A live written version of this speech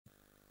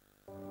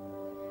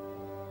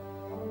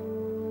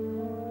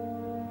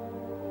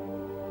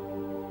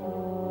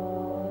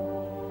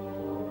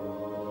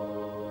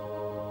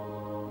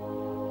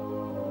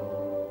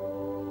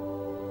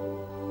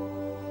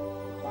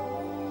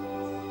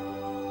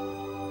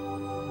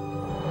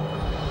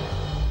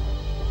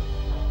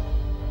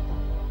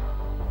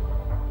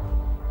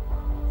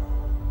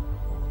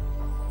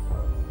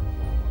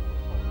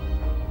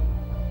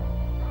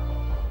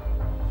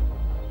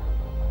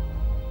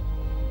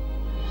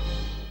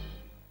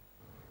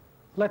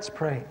Let's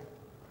pray.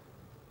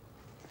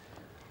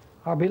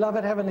 Our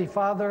beloved Heavenly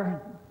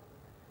Father,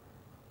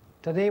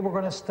 today we're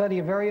going to study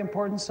a very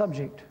important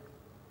subject,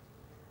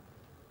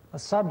 a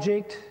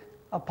subject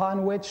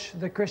upon which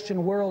the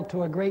Christian world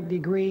to a great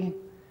degree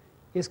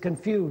is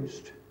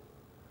confused.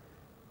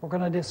 We're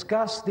going to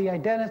discuss the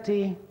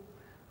identity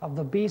of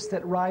the beast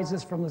that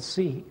rises from the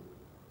sea.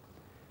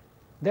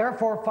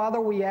 Therefore, Father,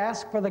 we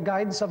ask for the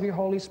guidance of your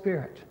Holy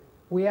Spirit.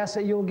 We ask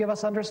that you will give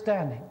us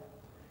understanding,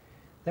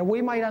 that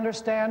we might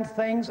understand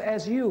things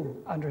as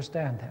you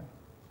understand them.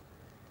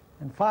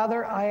 And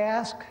Father, I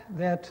ask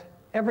that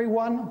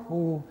everyone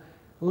who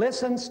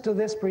listens to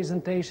this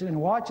presentation and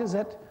watches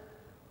it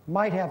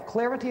might have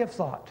clarity of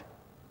thought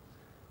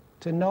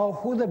to know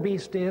who the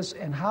beast is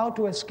and how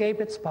to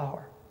escape its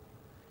power.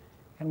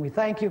 And we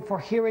thank you for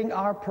hearing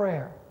our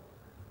prayer,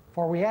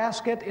 for we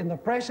ask it in the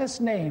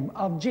precious name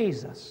of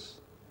Jesus.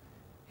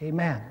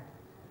 Amen.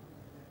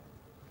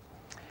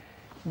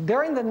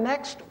 During the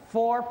next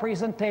 4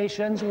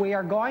 presentations, we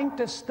are going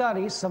to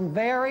study some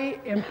very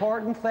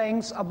important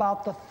things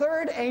about the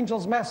third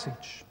angel's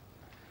message.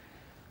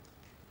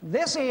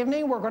 This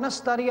evening, we're going to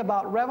study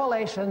about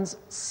Revelation's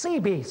sea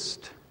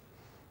beast.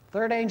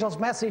 Third angel's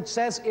message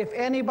says, if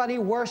anybody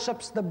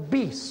worships the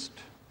beast.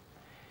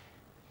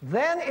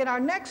 Then in our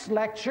next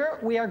lecture,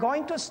 we are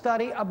going to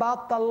study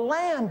about the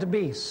land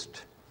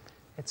beast.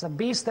 It's a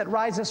beast that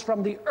rises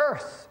from the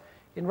earth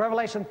in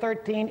Revelation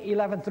 13,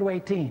 11 through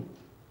 18.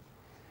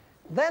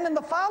 Then in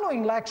the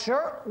following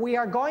lecture, we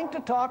are going to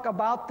talk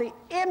about the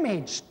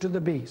image to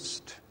the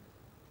beast.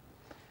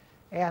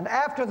 And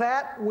after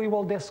that, we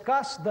will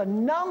discuss the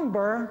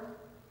number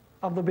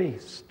of the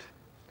beast.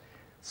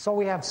 So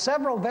we have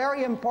several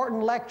very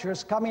important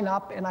lectures coming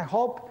up, and I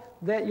hope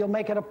that you'll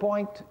make it a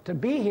point to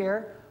be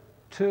here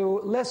to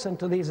listen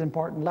to these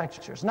important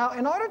lectures. Now,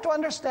 in order to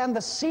understand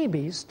the sea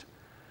beast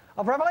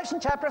of Revelation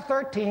chapter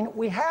 13,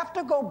 we have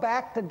to go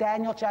back to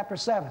Daniel chapter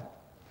 7.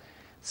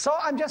 So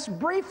I'm just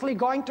briefly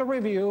going to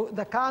review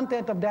the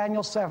content of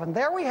Daniel 7.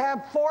 There we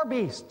have 4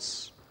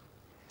 beasts.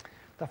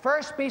 The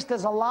first beast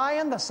is a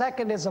lion, the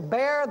second is a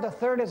bear, the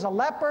third is a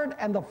leopard,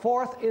 and the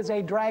fourth is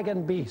a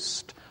dragon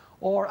beast,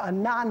 or a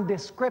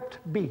nondescript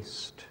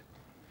beast.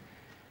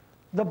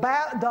 The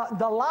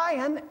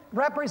lion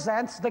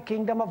represents the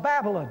kingdom of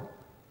Babylon.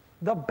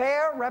 The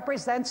bear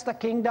represents the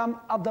kingdom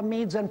of the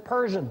Medes and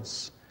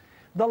Persians.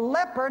 The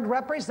leopard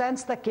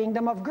represents the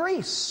kingdom of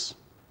Greece.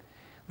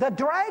 The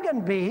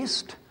dragon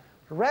beast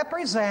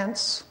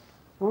represents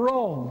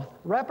Rome,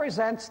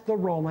 represents the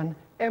Roman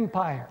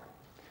Empire.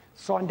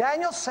 So in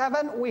Daniel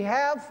 7, we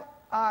have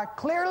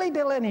clearly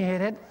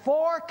delineated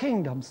 4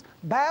 kingdoms: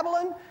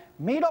 Babylon,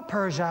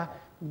 Medo-Persia,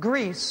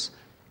 Greece,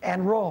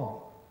 and Rome.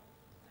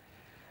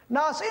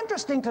 Now it's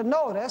interesting to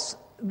notice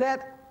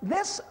that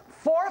this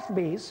 4th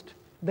beast,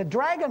 the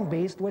dragon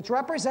beast, which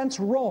represents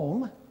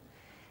Rome,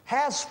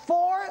 has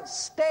 4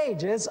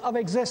 stages of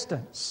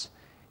existence.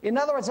 In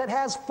other words, it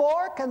has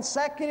 4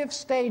 consecutive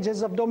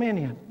stages of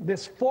dominion,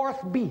 this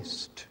 4th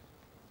beast.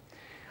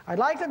 I'd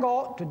like to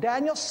go to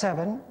Daniel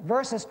 7,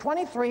 verses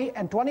 23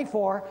 and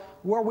 24,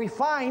 where we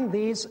find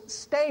these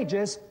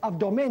stages of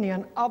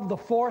dominion of the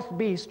 4th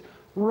beast,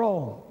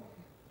 Rome.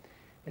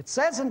 It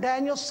says in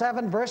Daniel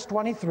 7, verse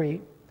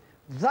 23,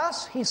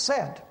 "Thus he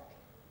said,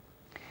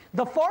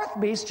 the 4th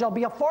beast shall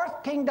be a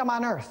 4th kingdom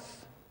on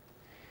earth,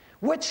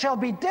 which shall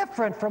be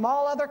different from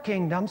all other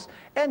kingdoms,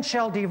 and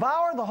shall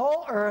devour the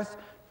whole earth,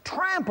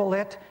 trample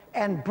it,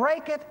 and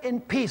break it in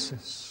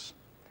pieces."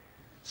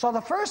 So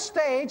the first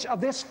stage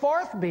of this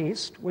 4th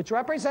beast, which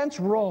represents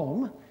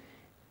Rome,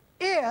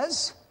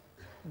 is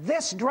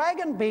this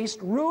dragon beast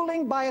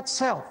ruling by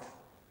itself.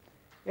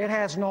 It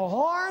has no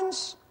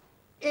horns.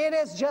 It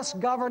is just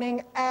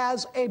governing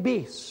as a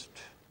beast.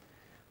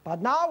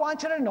 But now I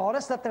want you to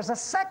notice that there's a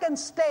second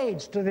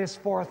stage to this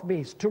 4th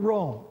beast, to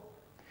Rome.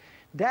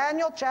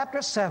 Daniel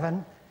chapter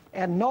 7,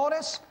 and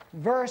notice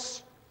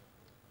verse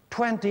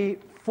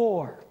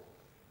 24.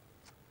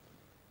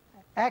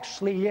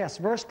 Actually, yes,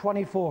 verse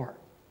 24.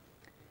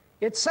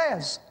 It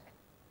says,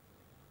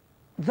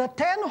 "The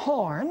 10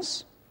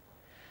 horns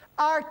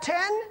are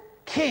 10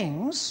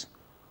 kings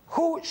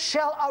who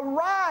shall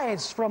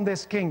arise from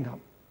this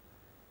kingdom."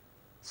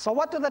 So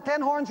what do the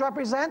 10 horns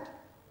represent?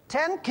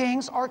 10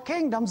 kings or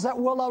kingdoms that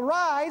will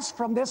arise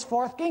from this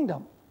 4th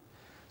kingdom.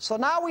 So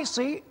now we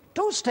see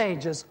 2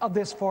 stages of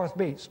this 4th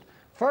beast.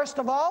 First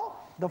of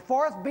all, the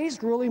 4th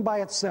beast ruling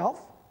by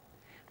itself.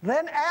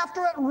 Then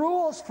after it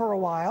rules for a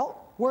while,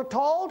 we're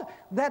told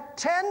that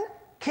 10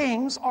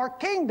 kings or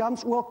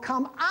kingdoms will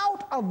come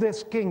out of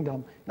this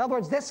kingdom. In other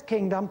words, this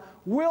kingdom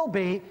will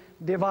be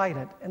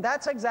divided. And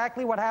that's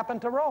exactly what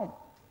happened to Rome.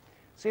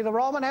 See, the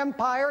Roman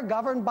Empire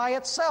governed by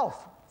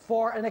itself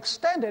for an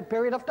extended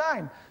period of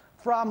time,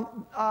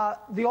 from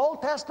the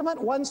Old Testament,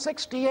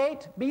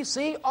 168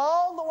 BC,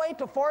 all the way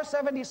to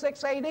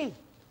 476 AD.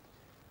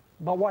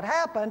 But what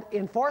happened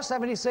in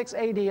 476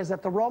 AD is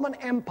that the Roman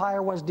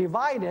Empire was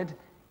divided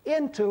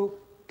into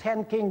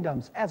 10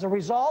 kingdoms as a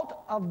result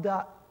of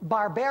the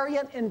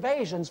barbarian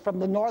invasions from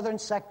the northern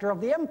sector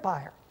of the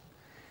empire.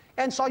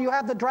 And so you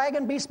have the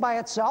dragon beast by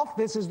itself.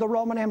 This is the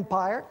Roman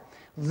Empire.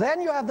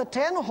 Then you have the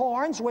 10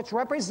 horns, which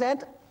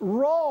represent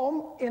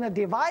Rome in a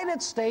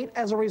divided state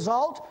as a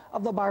result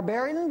of the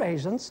barbarian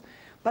invasions.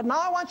 But now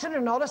I want you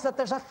to notice that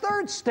there's a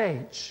third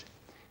stage.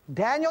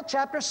 Daniel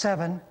chapter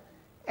 7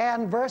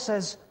 and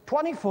verses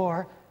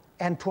 24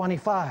 and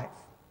 25.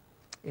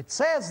 It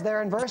says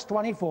there in verse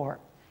 24,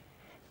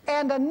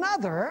 "And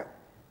another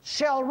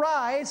shall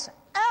rise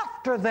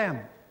after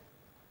them."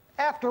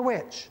 After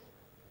which?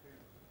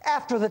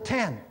 After the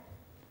 10.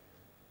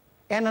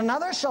 "And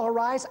another shall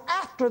arise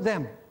after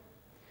them.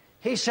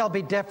 He shall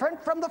be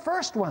different from the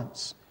first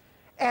ones,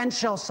 and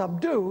shall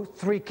subdue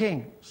 3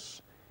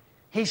 kings.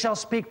 He shall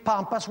speak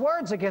pompous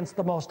words against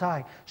the Most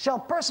High, shall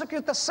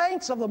persecute the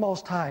saints of the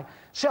Most High,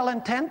 shall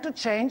intend to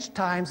change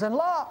times and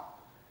law.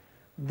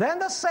 Then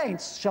the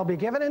saints shall be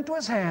given into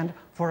his hand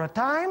for a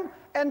time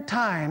and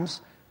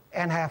times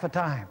and half a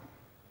time."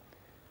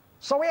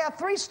 So we have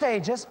 3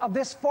 stages of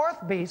this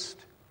fourth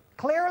beast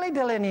clearly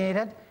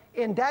delineated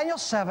in Daniel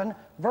 7,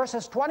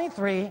 verses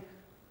 23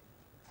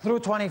 through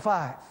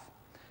 25.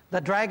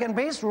 The dragon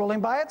beast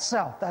ruling by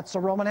itself, that's the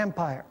Roman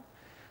Empire.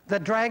 The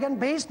dragon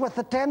beast with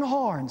the 10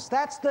 horns,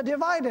 that's the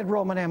divided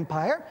Roman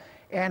Empire,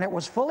 and it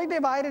was fully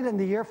divided in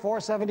the year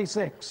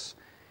 476.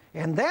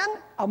 And then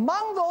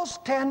among those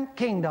 10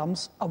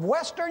 kingdoms of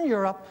Western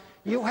Europe,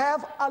 you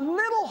have a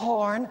little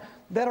horn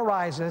that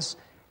arises,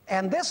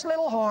 and this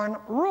little horn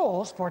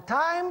rules for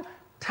time,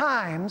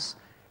 times,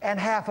 and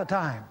half a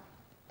time.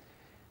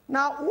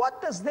 Now,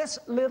 what does this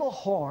little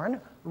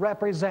horn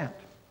represent?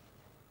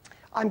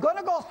 I'm going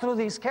to go through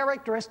these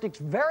characteristics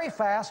very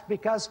fast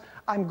because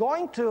I'm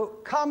going to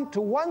come to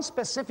one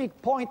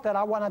specific point that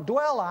I want to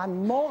dwell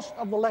on most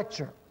of the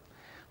lecture.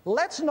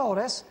 Let's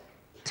notice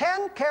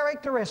 10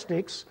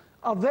 characteristics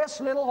of this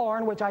little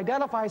horn which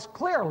identifies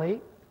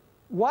clearly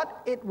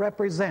what it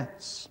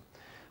represents.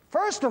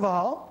 First of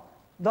all,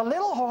 the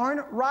little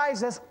horn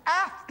rises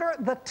after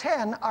the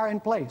 10 are in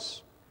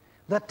place.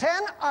 The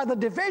 10 are the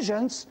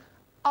divisions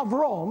of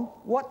Rome,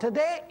 what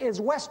today is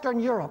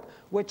Western Europe,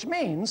 which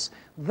means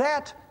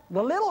that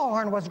the little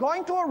horn was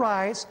going to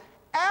arise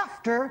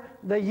after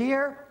the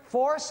year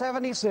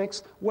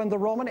 476 when the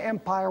Roman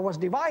Empire was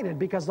divided,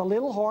 because the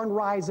little horn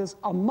rises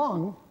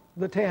among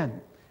the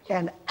 10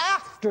 and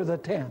after the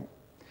 10.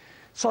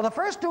 So the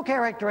first 2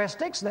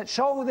 characteristics that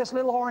show who this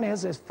little horn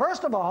is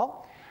first of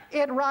all,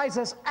 it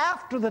rises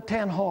after the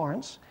 10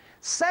 horns.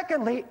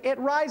 Secondly, it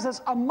rises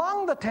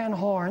among the 10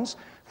 horns.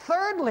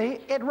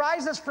 Thirdly, it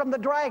rises from the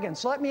dragon.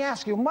 So let me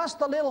ask you, must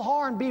the little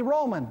horn be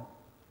Roman?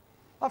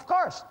 Of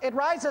course, it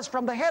rises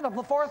from the head of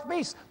the fourth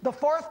beast. The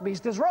fourth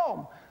beast is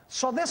Rome.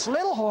 So this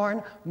little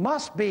horn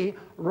must be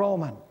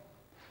Roman.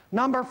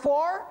 Number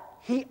 4,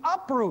 he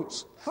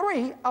uproots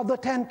 3 of the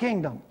 10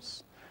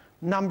 kingdoms.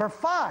 Number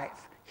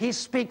 5, he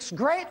speaks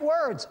great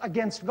words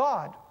against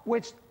God,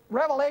 which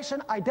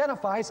Revelation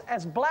identifies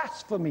as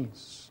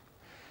blasphemies.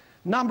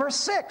 Number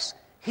 6,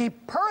 he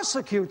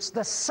persecutes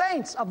the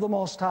saints of the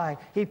Most High.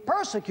 He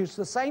persecutes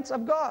the saints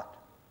of God.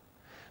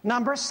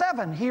 Number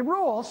 7, he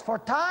rules for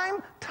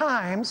time,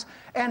 times,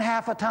 and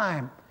half a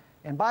time.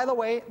 And by the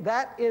way,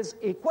 that is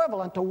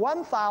equivalent to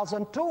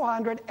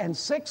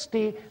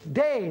 1,260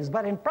 days.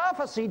 But in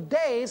prophecy,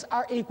 days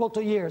are equal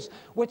to years,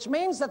 which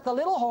means that the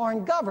little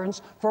horn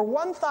governs for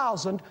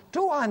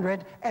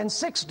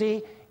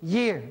 1,260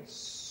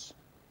 years.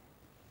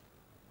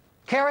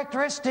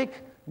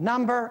 Characteristic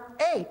number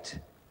 8.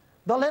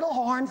 The little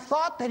horn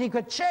thought that he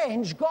could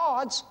change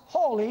God's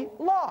holy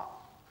law.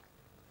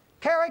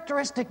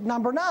 Characteristic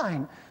number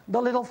 9.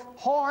 The little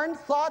horn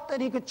thought that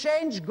he could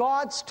change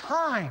God's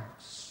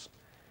times.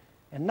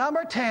 And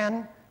number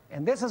 10,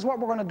 and this is what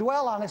we're going to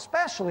dwell on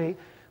especially,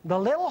 the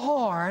little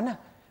horn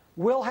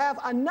will have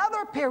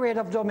another period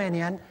of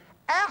dominion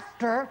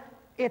after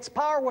its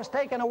power was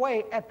taken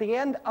away at the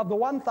end of the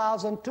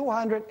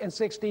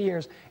 1,260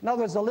 years. In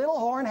other words, the little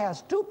horn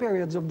has 2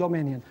 periods of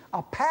dominion,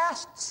 a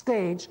past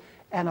stage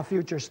and a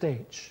future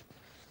stage.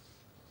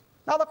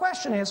 Now the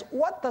question is,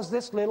 what does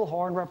this little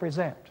horn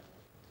represent?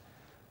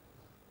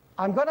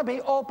 I'm going to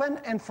be open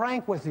and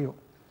frank with you.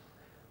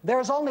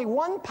 There's only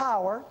one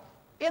power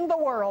in the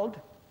world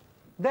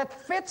that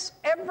fits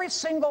every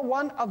single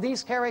one of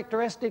these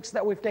characteristics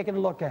that we've taken a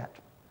look at.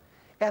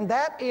 And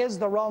that is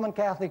the Roman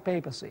Catholic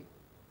papacy.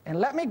 And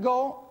let me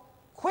go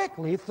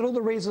quickly through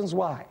the reasons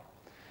why.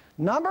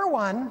 Number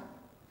 1,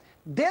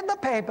 did the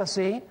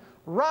papacy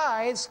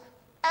rise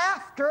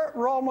after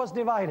Rome was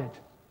divided?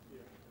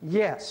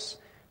 Yes.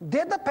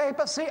 Did the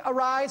papacy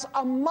arise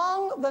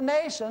among the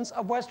nations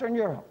of Western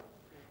Europe?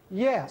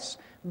 Yes.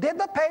 Did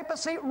the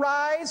papacy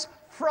rise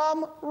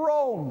from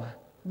Rome,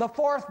 the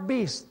fourth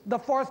beast, the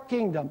fourth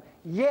kingdom?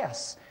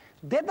 Yes.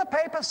 Did the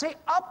papacy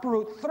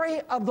uproot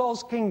 3 of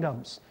those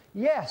kingdoms?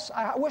 Yes.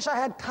 I wish I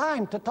had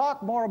time to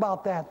talk more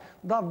about that.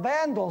 The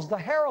Vandals, the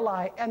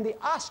Heruli, and the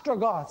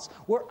Ostrogoths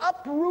were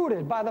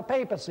uprooted by the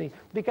papacy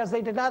because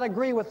they did not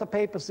agree with the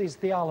papacy's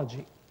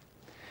theology.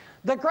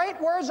 The great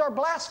words are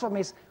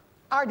blasphemies.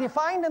 are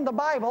defined in the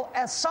Bible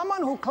as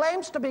someone who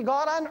claims to be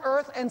God on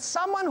earth and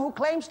someone who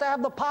claims to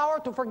have the power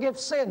to forgive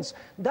sins.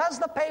 Does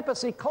the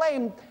papacy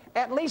claim,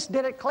 at least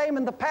did it claim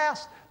in the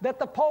past, that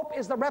the Pope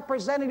is the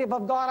representative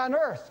of God on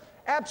earth?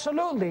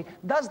 Absolutely.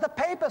 Does the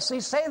papacy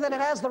say that it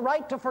has the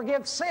right to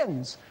forgive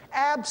sins?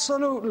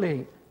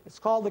 Absolutely. It's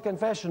called the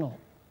confessional.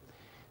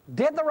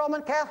 Did the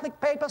Roman Catholic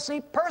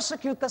papacy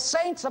persecute the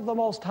saints of the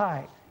Most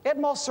High? It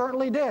most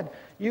certainly did.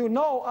 You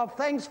know of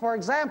things, for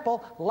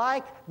example,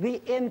 like the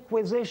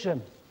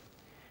Inquisition.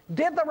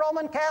 Did the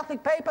Roman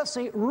Catholic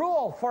papacy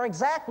rule for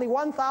exactly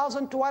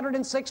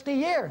 1,260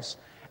 years?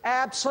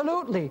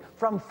 Absolutely,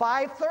 from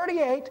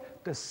 538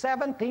 to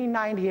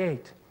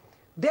 1798.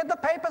 Did the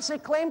papacy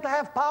claim to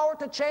have power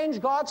to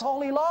change God's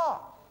holy law?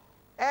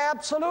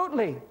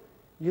 Absolutely.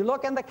 You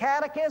look in the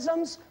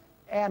catechisms,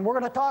 and we're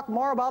going to talk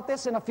more about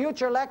this in a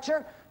future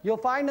lecture, you'll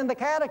find in the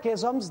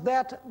catechisms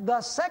that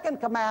the second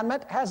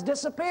commandment has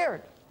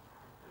disappeared.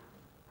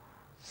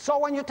 So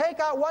when you take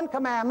out one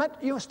commandment,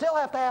 you still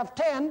have to have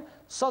 10,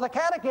 so the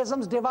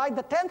catechisms divide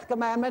the 10th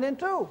commandment in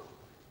two.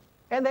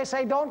 And they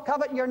say, don't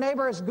covet your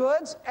neighbor's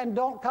goods and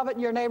don't covet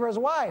your neighbor's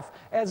wife,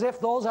 as if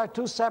those are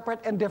two separate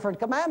and different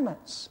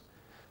commandments.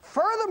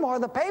 Furthermore,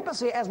 the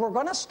papacy, as we're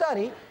going to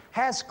study,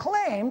 has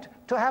claimed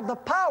to have the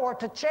power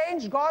to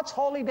change God's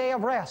holy day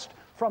of rest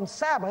from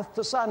Sabbath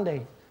to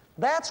Sunday.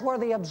 That's where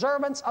the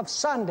observance of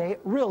Sunday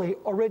really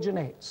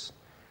originates.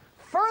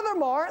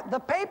 Furthermore, the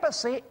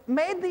papacy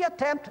made the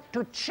attempt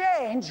to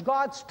change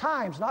God's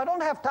times. Now, I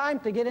don't have time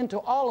to get into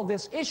all of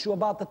this issue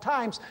about the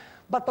times,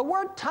 but the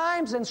word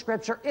times in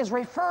Scripture is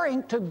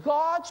referring to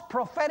God's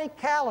prophetic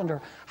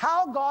calendar,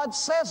 how God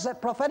says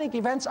that prophetic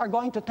events are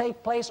going to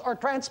take place or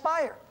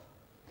transpire.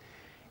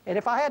 And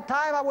if I had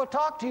time, I would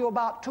talk to you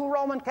about two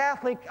Roman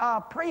Catholic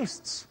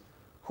priests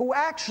who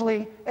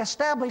actually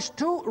established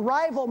two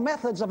rival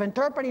methods of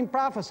interpreting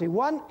prophecy.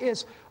 One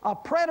is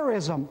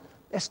preterism,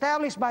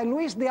 established by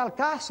Luis de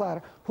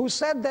Alcázar, who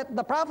said that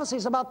the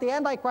prophecies about the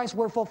Antichrist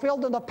were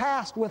fulfilled in the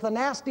past with a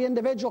nasty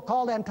individual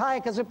called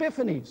Antiochus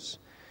Epiphanes.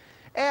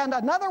 And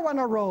another one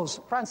arose,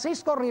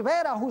 Francisco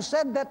Rivera, who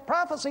said that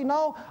prophecy,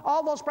 no,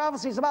 all those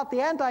prophecies about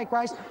the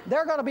Antichrist,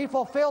 they're going to be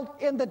fulfilled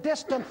in the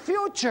distant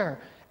future.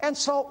 And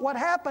so what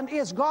happened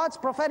is God's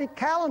prophetic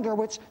calendar,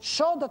 which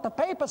showed that the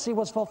papacy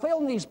was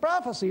fulfilling these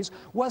prophecies,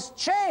 was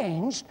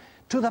changed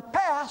to the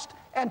past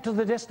and to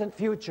the distant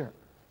future.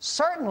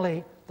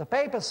 Certainly, the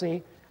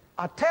papacy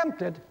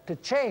attempted to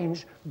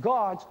change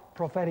God's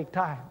prophetic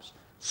times.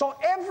 So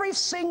every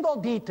single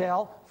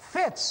detail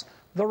fits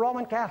the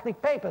Roman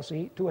Catholic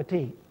papacy to a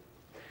T.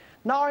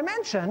 Now, I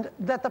mentioned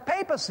that the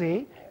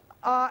papacy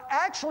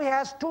actually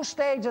has two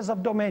stages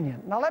of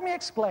dominion. Now, let me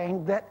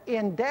explain that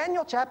in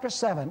Daniel chapter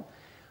 7,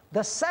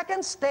 the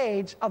second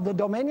stage of the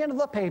dominion of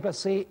the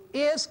papacy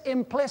is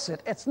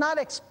implicit. It's not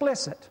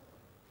explicit.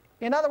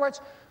 In other words,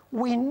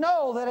 we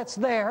know that it's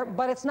there,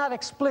 but it's not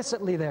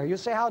explicitly there. You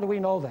say, how do we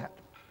know that?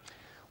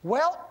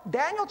 Well,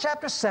 Daniel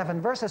chapter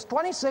 7, verses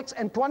 26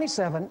 and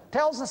 27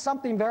 tells us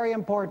something very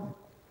important.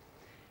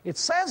 It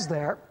says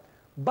there,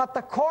 but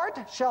the court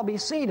shall be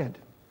seated,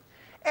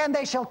 and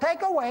they shall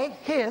take away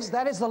his,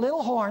 that is the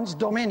little horn's,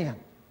 dominion,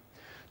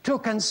 to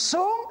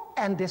consume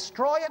and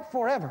destroy it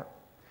forever.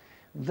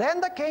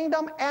 Then the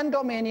kingdom and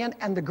dominion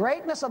and the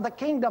greatness of the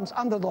kingdoms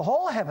under the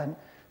whole heaven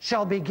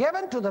shall be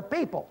given to the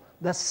people,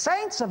 the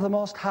saints of the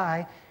Most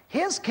High.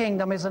 His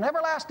kingdom is an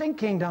everlasting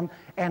kingdom,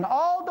 and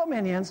all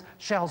dominions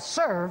shall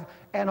serve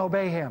and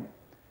obey him.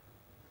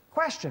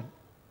 Question: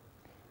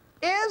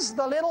 is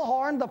the little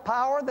horn the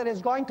power that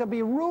is going to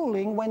be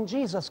ruling when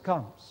Jesus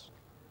comes?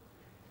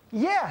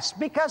 Yes,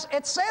 because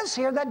it says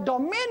here that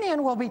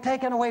dominion will be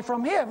taken away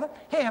from him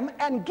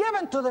and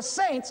given to the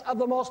saints of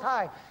the Most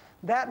High.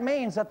 That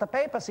means that the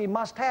papacy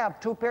must have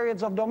two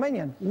periods of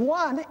dominion.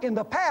 One in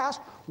the past,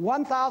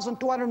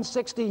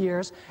 1,260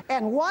 years,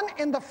 and one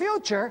in the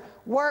future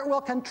where it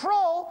will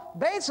control,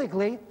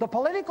 basically, the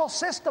political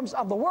systems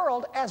of the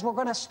world, as we're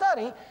going to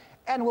study,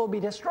 and will be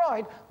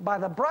destroyed by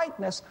the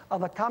brightness of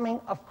the coming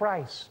of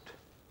Christ.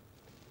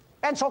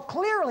 And so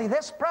clearly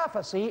this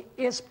prophecy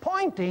is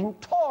pointing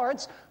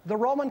towards the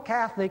Roman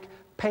Catholic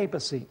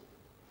papacy.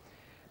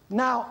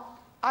 Now,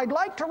 I'd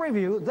like to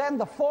review then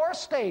the four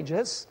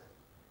stages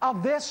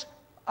of this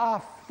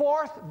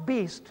fourth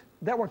beast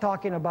that we're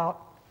talking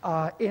about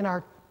in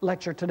our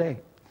lecture today.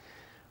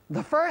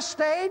 The first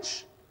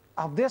stage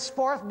of this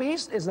fourth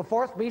beast is the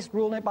fourth beast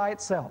ruling by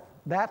itself.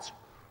 That's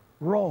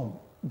Rome,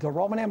 the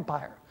Roman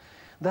Empire.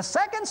 The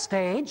second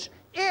stage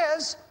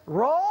is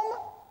Rome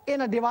in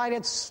a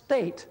divided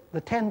state,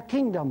 the 10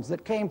 kingdoms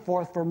that came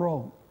forth from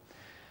Rome.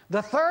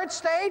 The third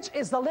stage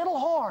is the little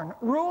horn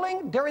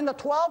ruling during the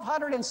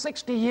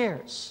 1,260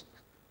 years.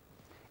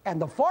 And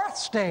the fourth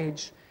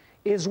stage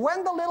is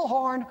when the little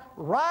horn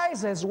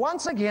rises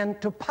once again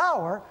to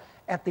power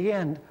at the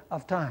end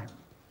of time.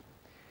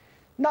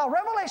 Now,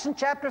 Revelation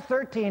chapter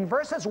 13,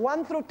 verses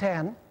 1 through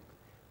 10,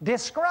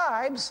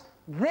 describes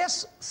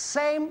this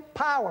same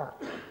power.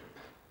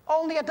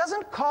 Only it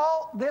doesn't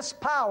call this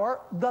power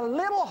the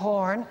little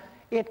horn,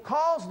 it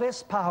calls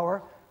this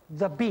power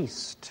the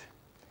beast.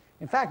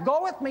 In fact,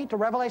 go with me to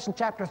Revelation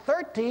chapter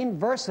 13,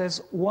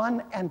 verses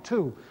 1 and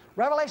 2.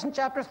 Revelation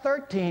chapter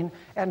 13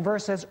 and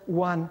verses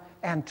 1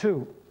 and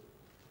 2.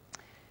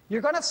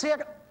 You're going to see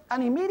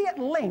an immediate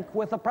link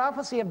with the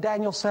prophecy of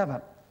Daniel 7.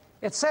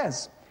 It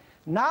says,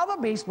 "Now the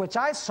beast which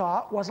I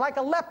saw was like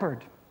a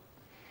leopard.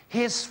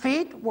 His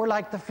feet were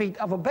like the feet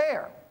of a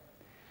bear,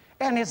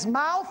 and his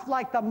mouth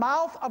like the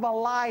mouth of a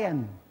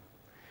lion.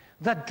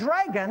 The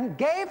dragon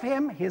gave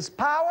him his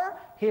power,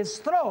 his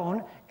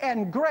throne,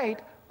 and great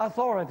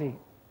authority."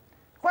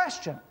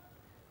 Question: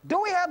 do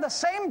we have the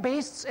same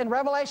beasts in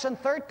Revelation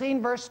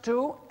 13, verse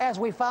 2 as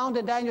we found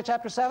in Daniel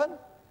chapter 7?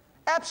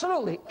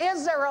 Absolutely.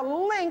 Is there a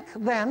link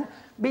then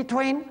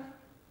between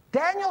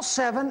Daniel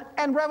 7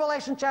 and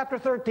Revelation chapter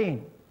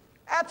 13?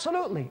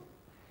 Absolutely.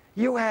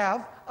 You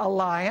have a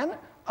lion,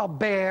 a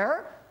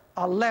bear,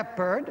 a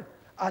leopard,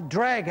 a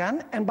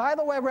dragon, and by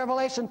the way,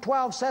 Revelation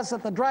 12 says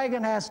that the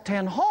dragon has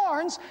 10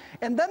 horns,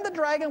 and then the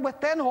dragon with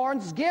 10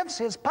 horns gives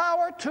his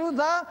power to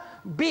the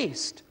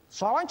beast.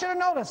 So I want you to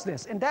notice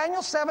this. In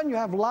Daniel 7, you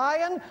have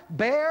lion,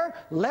 bear,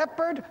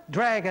 leopard,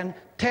 dragon,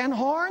 10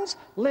 horns,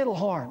 little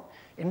horn.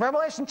 In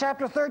Revelation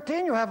chapter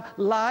 13, you have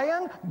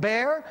lion,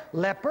 bear,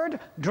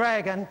 leopard,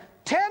 dragon,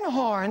 10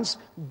 horns,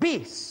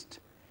 beast.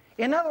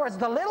 In other words,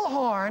 the little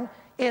horn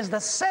is the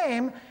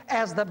same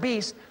as the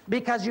beast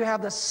because you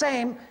have the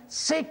same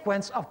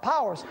sequence of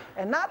powers.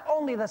 And not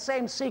only the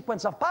same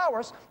sequence of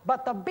powers,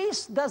 but the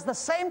beast does the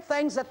same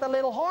things that the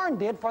little horn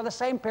did for the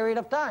same period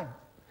of time.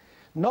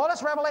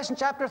 Notice Revelation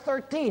chapter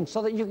 13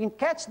 so that you can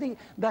catch the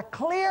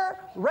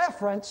clear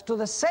reference to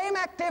the same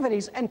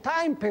activities and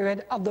time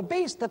period of the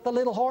beast that the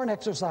little horn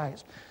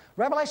exercised.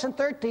 Revelation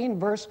 13,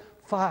 verse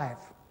 5.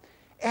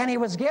 "And he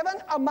was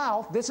given a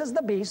mouth," this is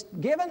the beast,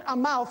 "given a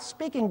mouth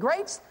speaking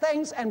great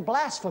things and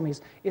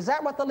blasphemies." Is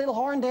that what the little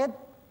horn did?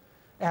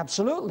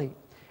 Absolutely.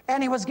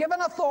 "And he was given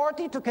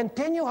authority to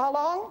continue how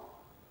long?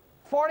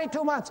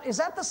 42 months. Is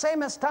that the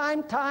same as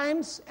time,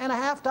 times and a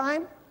half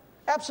time?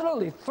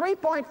 Absolutely.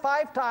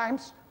 3.5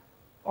 times,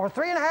 or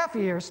 3.5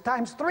 years,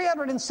 times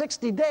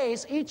 360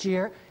 days each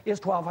year is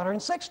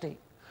 1,260.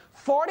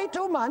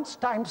 42 months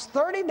times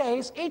 30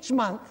 days each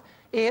month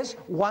is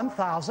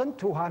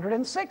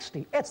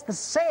 1,260. It's the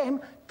same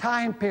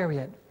time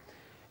period.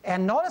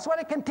 And notice what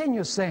it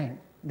continues saying.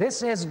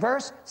 This is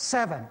verse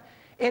 7.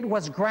 "It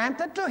was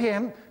granted to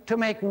him to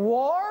make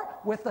war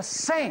with the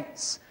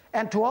saints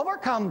and to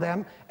overcome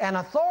them, and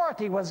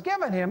authority was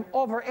given him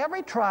over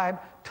every tribe,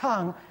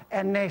 tongue,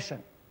 and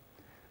nation."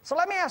 So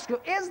let me ask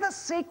you, is the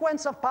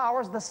sequence of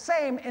powers the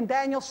same in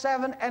Daniel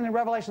 7 and in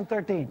Revelation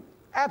 13?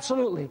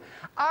 Absolutely.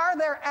 Are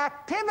their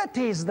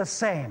activities the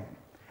same?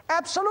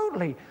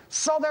 Absolutely.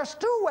 So there's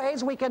two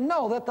ways we can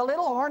know that the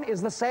little horn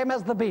is the same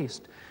as the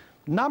beast.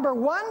 Number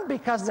one,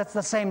 because it's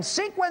the same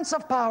sequence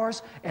of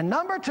powers, and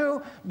number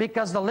two,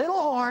 because the little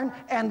horn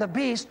and the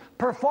beast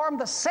perform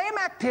the same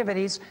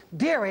activities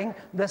during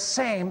the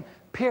same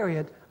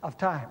period of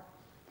time.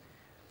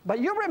 But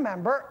you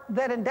remember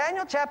that in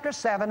Daniel chapter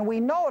 7, we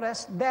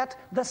noticed that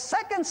the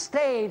second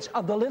stage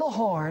of the little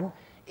horn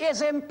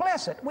is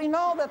implicit. We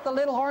know that the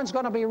little horn is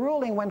going to be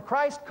ruling when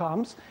Christ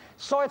comes,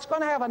 so it's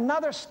going to have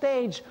another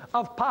stage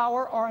of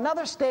power or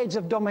another stage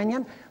of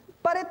dominion,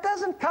 but it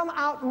doesn't come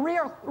out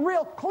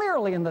real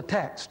clearly in the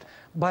text.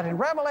 But in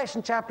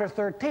Revelation chapter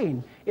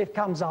 13, it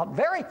comes out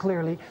very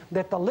clearly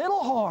that the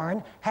little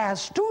horn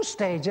has two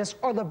stages,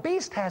 or the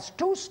beast has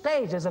two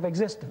stages of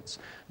existence.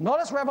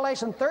 Notice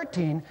Revelation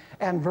 13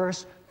 and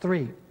verse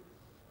 3.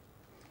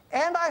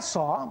 "And I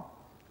saw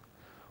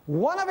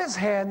one of his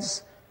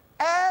heads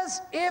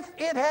as if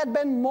it had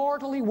been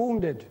mortally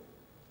wounded."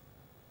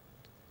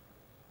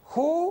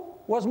 Who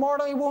was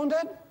mortally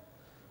wounded?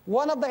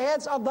 One of the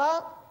heads of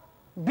the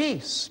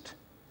beast.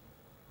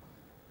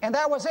 And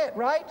that was it,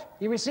 right?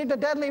 He received a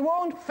deadly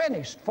wound,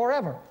 finished,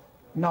 forever.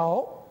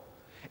 No.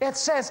 It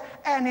says,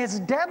 "And his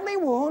deadly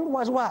wound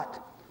was" what?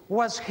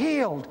 "Was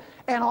healed.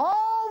 And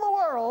all the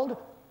world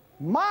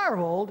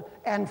marveled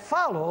and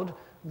followed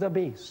the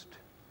beast."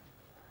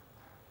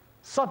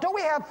 So do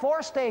we have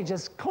four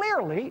stages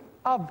clearly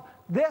of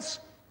this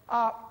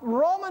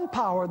Roman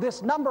power,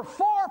 this number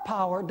 4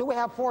 power? Do we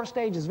have four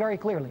stages very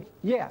clearly?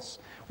 Yes.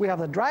 We have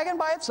the dragon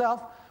by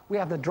itself. We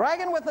have the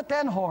dragon with the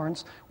 10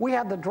 horns. We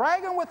have the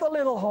dragon with the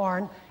little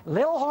horn.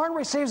 Little horn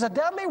receives a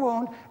deadly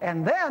wound,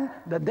 and then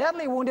the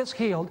deadly wound is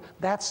healed.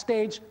 That's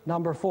stage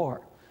number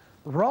 4.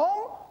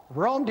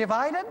 Rome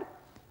divided.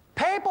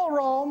 Papal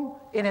Rome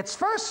in its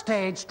first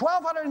stage,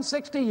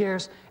 1,260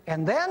 years,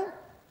 and then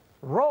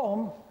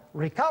Rome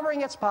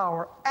recovering its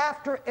power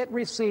after it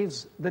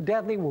receives the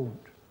deadly wound.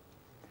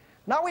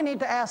 Now we need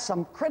to ask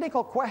some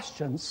critical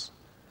questions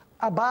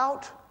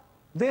about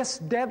this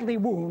deadly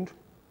wound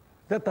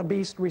that the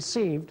beast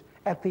received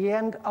at the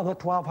end of the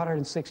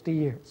 1,260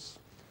 years.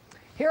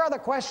 Here are the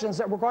questions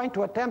that we're going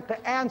to attempt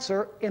to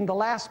answer in the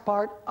last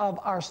part of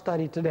our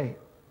study today.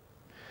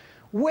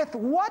 With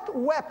what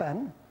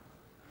weapon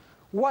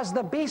was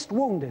the beast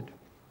wounded?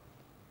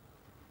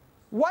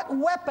 What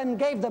weapon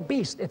gave the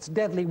beast its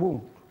deadly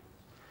wound?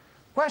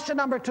 Question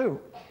number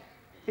 2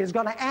 is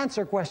going to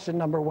answer question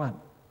number 1.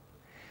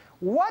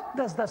 What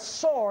does the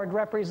sword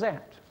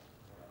represent?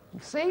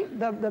 See,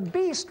 the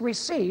beast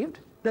received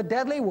the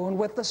deadly wound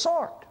with the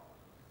sword.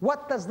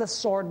 What does the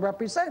sword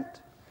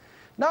represent?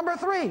 Number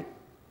 3,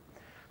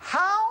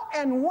 how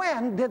and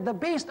when did the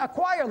beast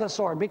acquire the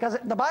sword? Because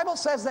the Bible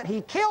says that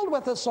he killed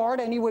with the sword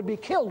and he would be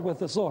killed with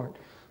the sword.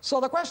 So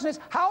the question is,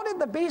 how did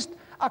the beast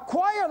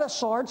acquire the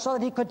sword so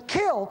that he could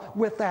kill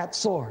with that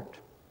sword?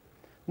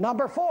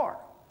 Number 4,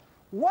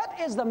 what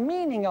is the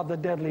meaning of the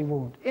deadly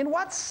wound? In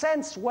what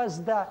sense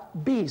was the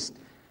beast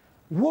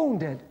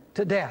wounded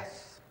to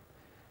death?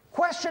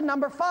 Question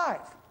number 5,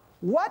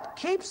 what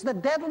keeps the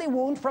deadly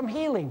wound from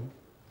healing?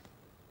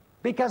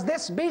 Because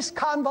this beast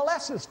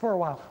convalesces for a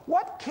while.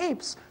 What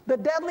keeps the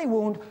deadly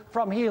wound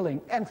from healing?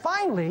 And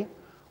finally,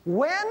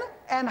 when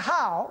and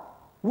how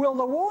will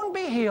the wound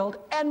be healed,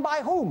 and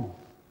by whom?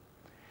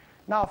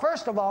 Now,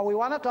 first of all, we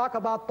want to talk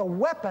about the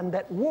weapon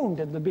that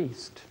wounded the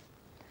beast.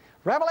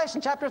 Revelation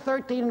chapter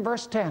 13 and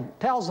verse 10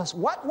 tells us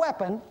what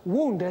weapon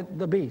wounded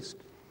the beast.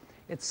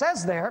 It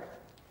says there,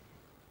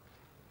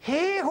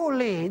 he who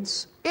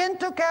leads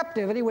into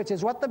captivity, which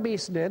is what the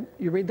beast did,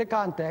 you read the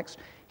context,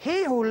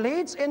 he who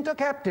leads into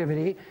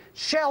captivity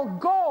shall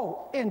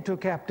go into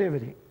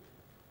captivity.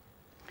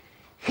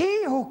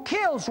 He who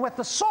kills with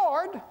the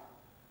sword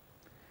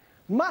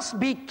must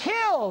be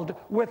killed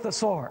with the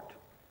sword.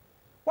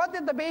 What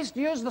did the beast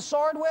use the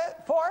sword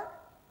for?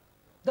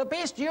 The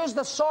beast used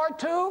the sword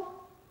to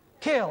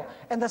kill.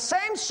 And the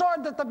same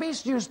sword that the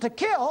beast used to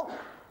kill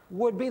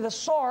would be the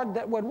sword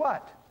that would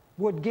what?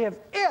 Would give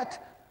it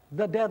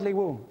the deadly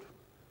wound.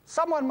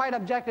 Someone might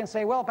object and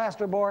say, well,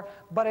 Pastor Bohr,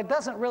 but it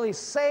doesn't really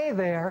say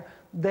there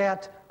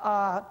that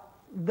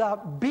the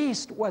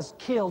beast was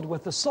killed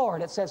with the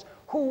sword. It says,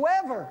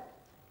 whoever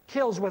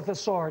kills with the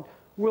sword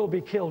will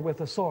be killed with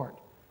the sword.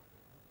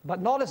 But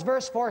notice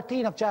verse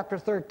 14 of chapter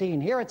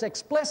 13. Here it's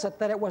explicit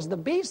that it was the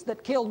beast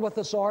that killed with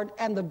the sword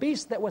and the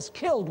beast that was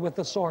killed with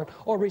the sword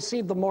or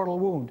received the mortal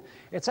wound.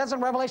 It says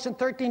in Revelation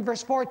 13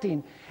 verse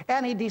 14,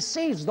 and he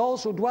deceives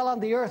those who dwell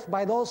on the earth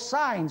by those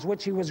signs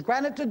which he was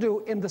granted to do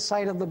in the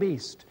sight of the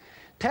beast,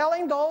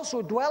 telling those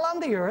who dwell on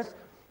the earth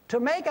to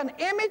make an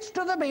image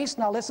to the beast,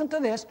 now listen to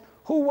this,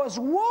 who was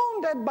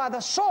wounded by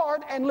the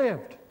sword and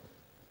lived.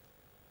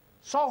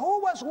 So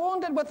who was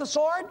wounded with the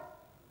sword?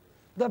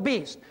 The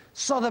beast.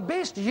 So the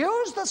beast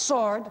used the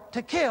sword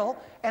to kill,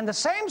 and the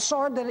same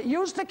sword that it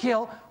used to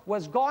kill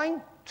was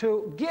going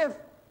to give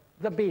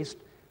the beast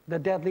the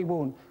deadly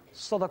wound.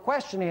 So the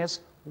question is,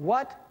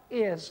 what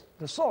is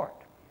the sword?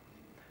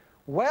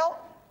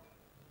 Well,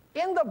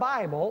 in the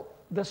Bible,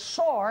 the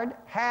sword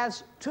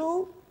has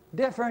 2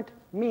 different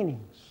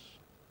meanings.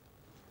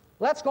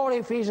 Let's go to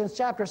Ephesians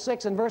chapter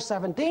 6 and verse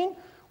 17,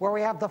 where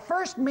we have the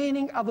first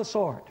meaning of the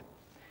sword.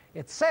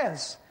 It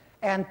says,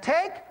 and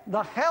take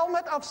the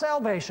helmet of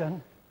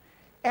salvation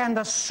and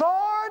the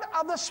sword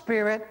of the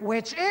Spirit,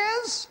 which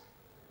is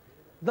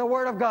the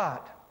Word of God.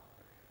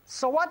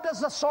 So what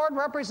does the sword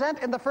represent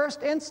in the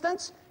first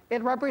instance?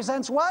 It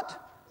represents what?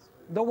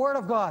 The Word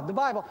of God, the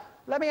Bible.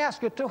 Let me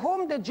ask you, to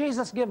whom did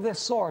Jesus give this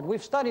sword?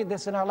 We've studied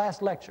this in our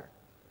last lecture.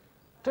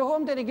 To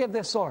whom did he give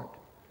this sword?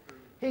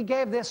 He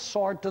gave this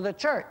sword to the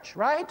church,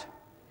 right?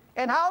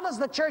 And how does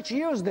the church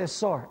use this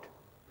sword?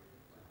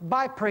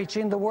 By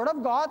preaching the Word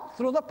of God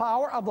through the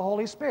power of the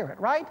Holy Spirit,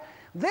 right?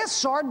 This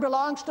sword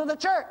belongs to the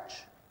church.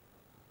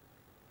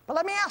 But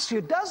let me ask you,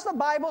 does the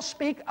Bible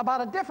speak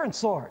about a different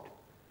sword?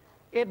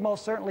 It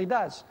most certainly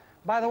does.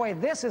 By the way,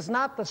 this is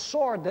not the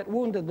sword that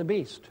wounded the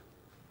beast.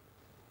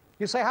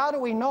 You say, how do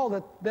we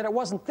know that it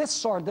wasn't this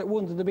sword that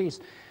wounded the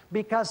beast?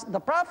 Because the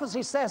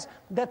prophecy says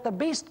that the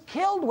beast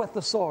killed with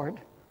the sword,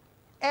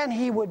 and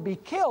he would be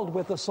killed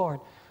with the sword.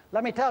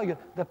 Let me tell you,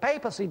 the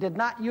papacy did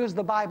not use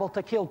the Bible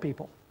to kill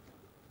people.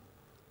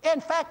 In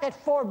fact, it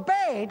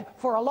forbade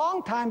for a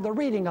long time the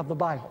reading of the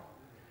Bible.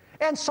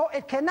 And so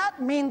it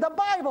cannot mean the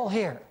Bible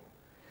here.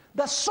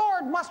 The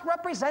sword must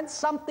represent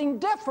something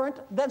different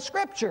than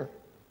Scripture.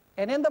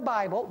 And in the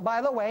Bible, by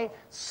the way,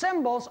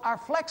 symbols are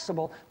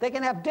flexible. They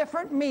can have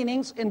different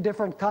meanings in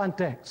different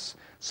contexts.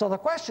 So the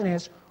question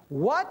is,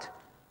 what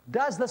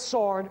does the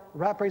sword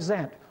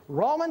represent?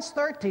 Romans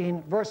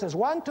 13, verses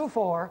 1 to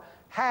 4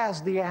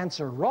 has the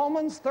answer.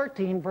 Romans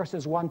 13,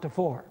 verses 1 to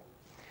 4.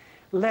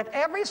 Let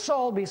every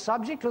soul be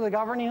subject to the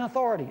governing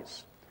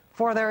authorities,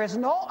 for there is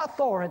no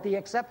authority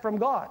except from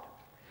God,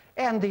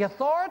 and the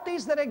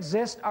authorities that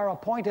exist are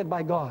appointed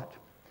by God.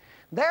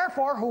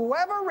 Therefore,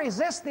 whoever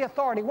resists the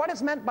authority, what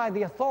is meant by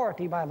the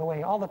authority, by the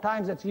way, all the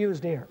times it's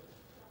used here?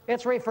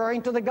 It's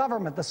referring to the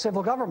government, the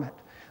civil government.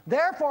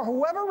 Therefore,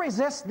 whoever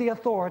resists the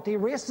authority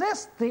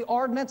resists the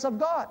ordinance of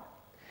God.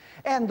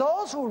 And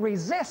those who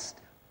resist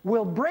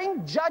will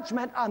bring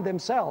judgment on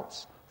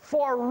themselves.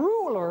 For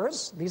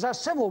rulers, these are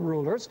civil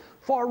rulers,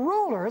 for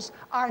rulers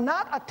are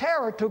not a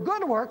terror to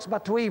good works,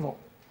 but to evil.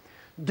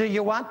 Do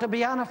you want to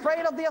be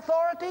unafraid of the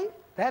authority,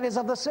 that is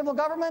of the civil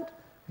government?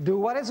 Do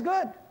what is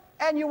good,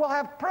 and you will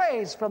have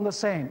praise from the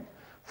same.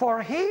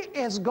 For he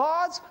is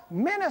God's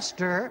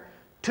minister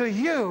to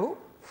you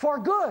for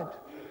good.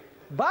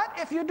 But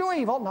if you do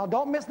evil, now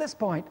don't miss this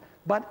point,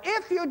 But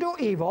if you do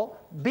evil,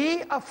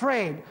 be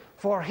afraid,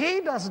 for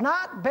he does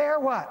not bear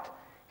what?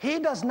 He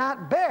does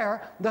not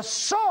bear the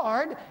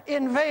sword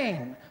in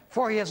vain,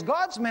 for he is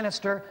God's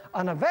minister,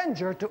 an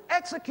avenger to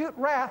execute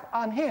wrath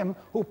on him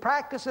who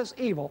practices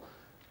evil.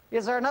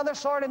 Is there another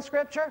sword in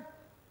Scripture?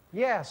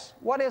 Yes.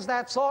 What is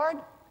that sword?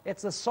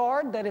 It's the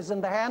sword that is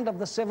in the hand of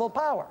the civil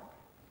power.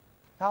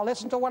 Now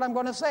listen to what I'm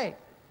going to say.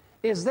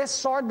 Is this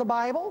sword the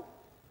Bible?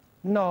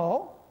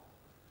 No.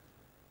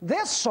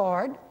 This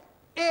sword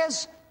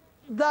is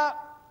the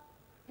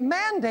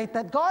mandate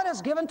that God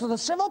has given to the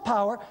civil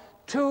power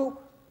to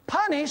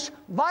punish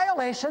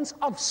violations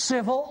of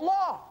civil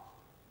law.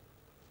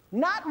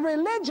 Not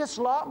religious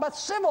law, but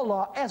civil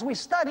law, as we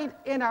studied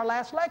in our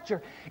last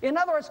lecture. In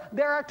other words,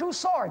 there are two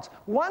swords.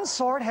 One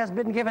sword has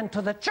been given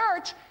to the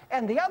church,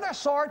 and the other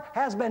sword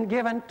has been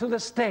given to the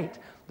state.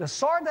 The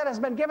sword that has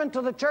been given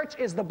to the church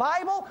is the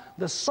Bible.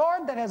 The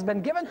sword that has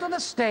been given to the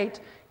state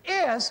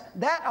is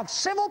that of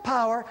civil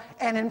power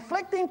and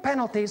inflicting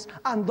penalties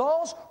on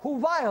those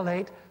who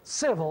violate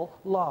civil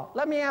law.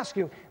 Let me ask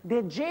you,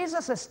 did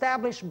Jesus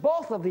establish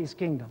both of these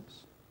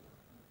kingdoms?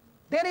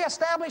 Did he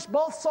establish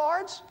both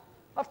swords?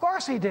 Of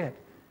course he did.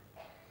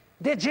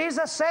 Did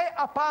Jesus say,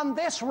 upon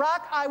this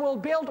rock I will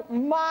build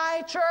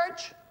my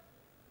church?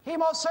 He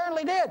most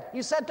certainly did.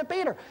 He said to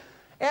Peter.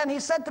 And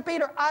he said to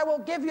Peter, I will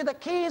give you the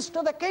keys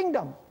to the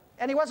kingdom.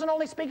 And he wasn't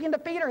only speaking to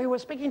Peter, he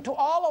was speaking to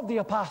all of the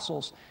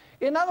apostles.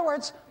 In other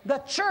words, the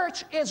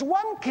church is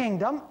one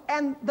kingdom,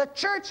 and the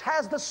church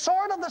has the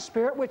sword of the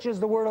Spirit, which is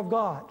the Word of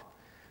God.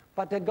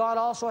 But did God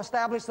also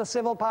establish the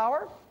civil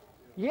power?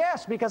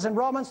 Yes, because in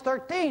Romans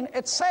 13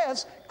 it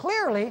says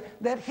clearly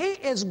that he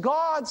is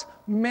God's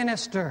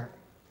minister.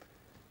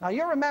 Now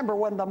you remember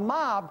when the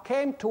mob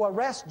came to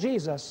arrest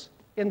Jesus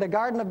in the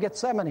Garden of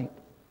Gethsemane,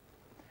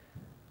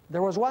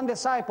 there was one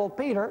disciple,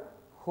 Peter,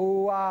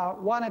 who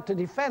wanted to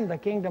defend the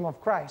kingdom of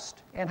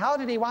Christ. And how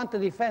did he want to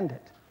defend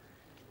it?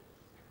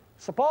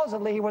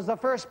 Supposedly he was the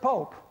first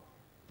pope,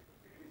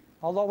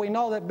 although we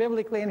know that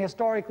biblically and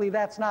historically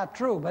that's not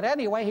true. But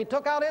anyway, he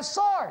took out his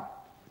sword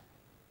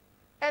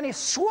and he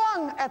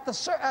swung at the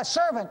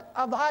servant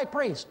of the high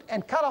priest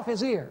and cut off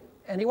his ear.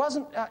 And he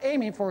wasn't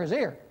aiming for his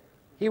ear.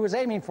 He was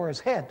aiming for his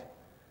head.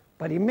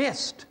 But he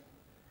missed.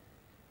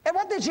 And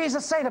what did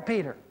Jesus say to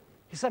Peter?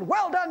 He said,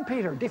 well done,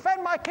 Peter.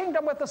 Defend my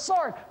kingdom with the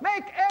sword.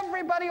 Make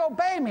everybody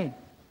obey me.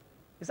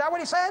 Is that what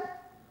he said?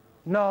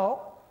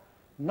 No.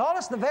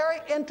 Notice the very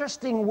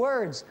interesting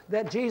words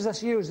that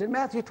Jesus used in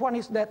Matthew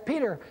 20, that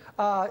Peter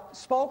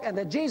spoke and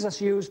that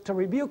Jesus used to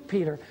rebuke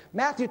Peter.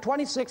 Matthew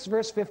 26,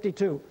 verse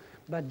 52.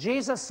 But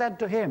Jesus said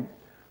to him,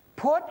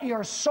 put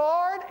your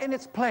sword in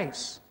its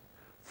place,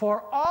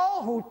 for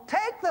all who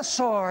take the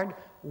sword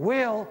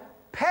will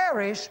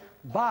perish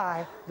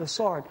by the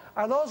sword.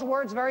 Are those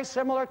words very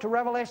similar to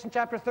Revelation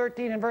chapter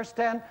 13 and verse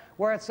 10,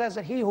 where it says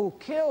that he who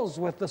kills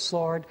with the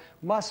sword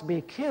must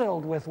be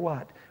killed with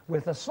what?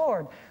 With a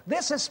sword.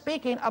 This is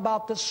speaking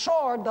about the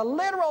sword, the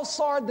literal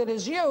sword that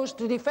is used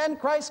to defend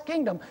Christ's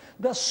kingdom.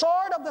 The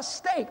sword of the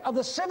state, of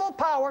the civil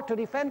power to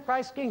defend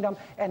Christ's kingdom,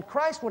 and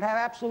Christ would have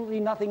absolutely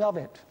nothing of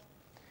it.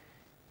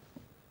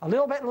 A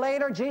little bit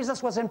later,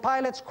 Jesus was in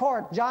Pilate's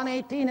court, John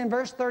 18 and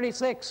verse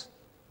 36.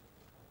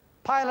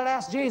 Pilate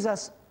asked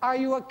Jesus, are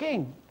you a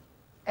king?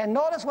 And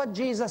notice what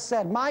Jesus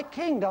said, my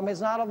kingdom is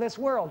not of this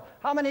world.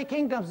 How many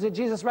kingdoms did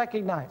Jesus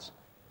recognize?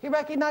 He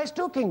recognized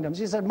two kingdoms.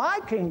 He said, my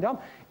kingdom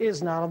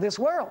is not of this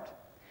world.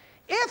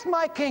 If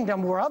my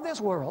kingdom were of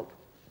this world,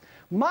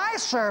 my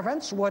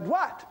servants would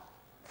what?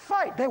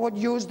 Fight. They would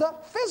use the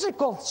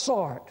physical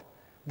sword.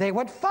 They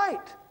would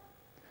fight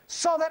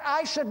so that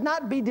I should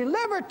not be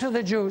delivered to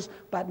the Jews,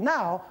 but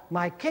now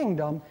my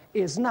kingdom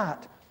is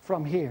not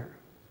from here.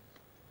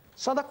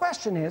 So the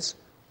question is,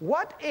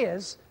 what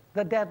is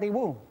the deadly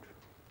wound?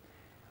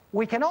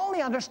 We can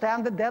only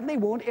understand the deadly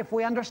wound if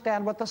we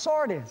understand what the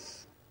sword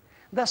is.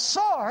 The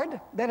sword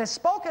that is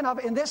spoken of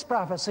in this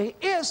prophecy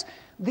is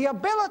the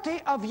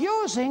ability of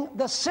using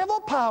the civil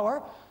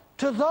power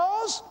to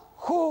those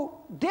who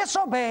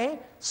disobey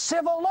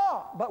civil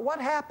law. But what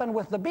happened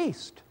with the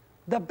beast?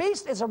 The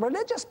beast is a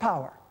religious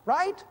power,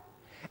 right?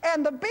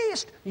 And the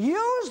beast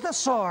used the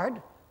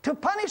sword to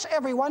punish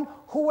everyone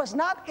who was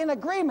not in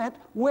agreement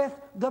with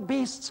the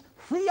beast's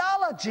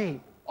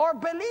theology or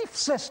belief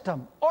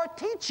system or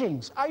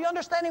teachings. Are you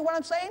understanding what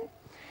I'm saying?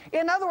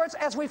 In other words,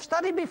 as we've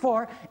studied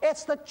before,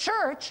 it's the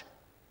church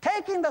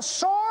taking the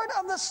sword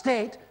of the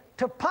state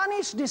to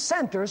punish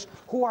dissenters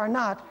who are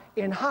not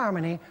in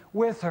harmony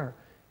with her.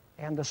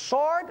 And the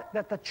sword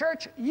that the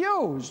church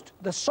used,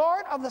 the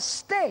sword of the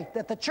state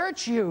that the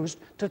church used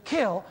to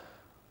kill,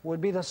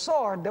 would be the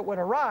sword that would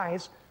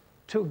arise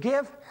to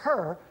give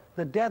her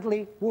the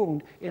deadly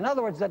wound. In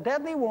other words, the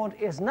deadly wound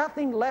is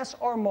nothing less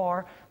or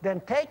more than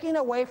taking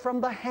away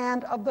from the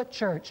hand of the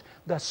church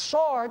the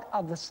sword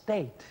of the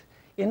state.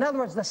 In other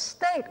words, the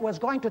state was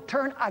going to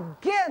turn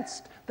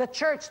against the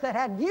church that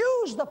had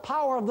used the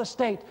power of the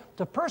state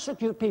to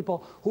persecute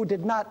people who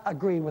did not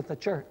agree with the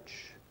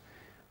church.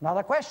 Now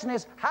the question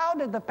is, how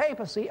did the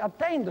papacy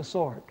obtain the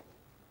sword?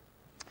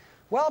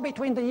 Well,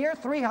 between the year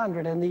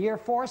 300 and the year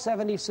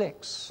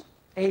 476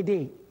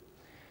 AD,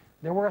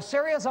 there were a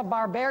series of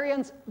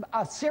barbarian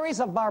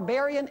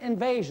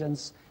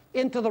invasions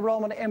into the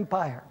Roman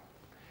Empire.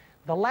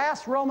 The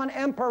last Roman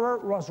emperor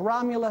was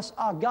Romulus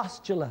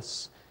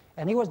Augustulus,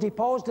 and he was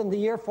deposed in the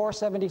year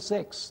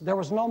 476. There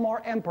was no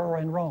more emperor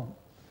in Rome.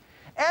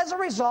 As a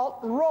result,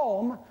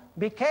 Rome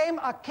became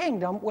a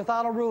kingdom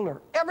without a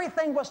ruler.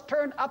 Everything was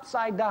turned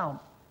upside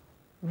down.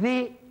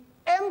 The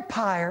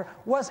empire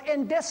was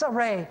in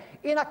disarray,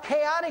 in a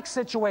chaotic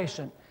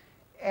situation.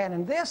 And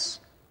in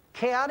this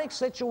chaotic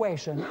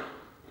situation,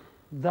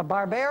 the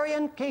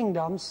barbarian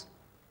kingdoms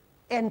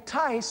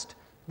enticed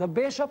the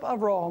Bishop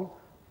of Rome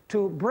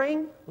to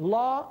bring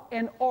law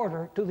and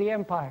order to the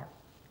empire.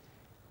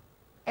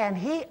 And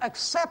he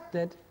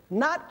accepted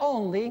not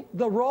only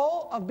the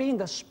role of being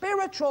the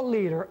spiritual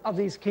leader of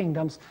these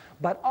kingdoms,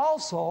 but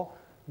also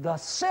the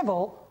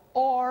civil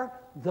or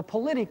the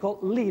political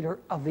leader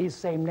of these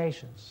same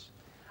nations.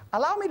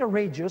 Allow me to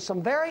read you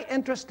some very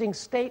interesting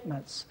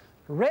statements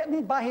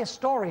written by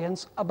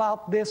historians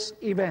about this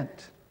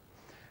event.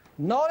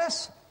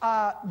 Notice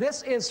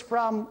this is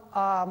from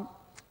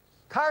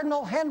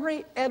Cardinal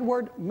Henry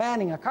Edward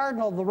Manning, a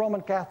cardinal of the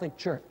Roman Catholic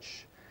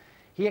Church.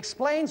 He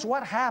explains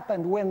what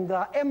happened when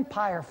the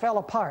empire fell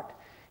apart.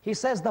 He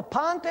says, the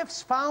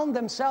pontiffs found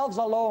themselves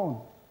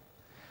alone,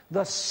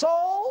 the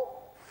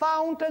sole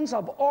fountains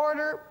of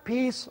order,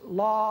 peace,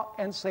 law,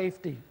 and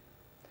safety.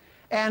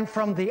 And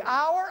from the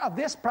hour of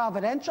this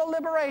providential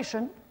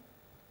liberation,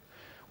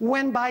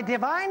 when by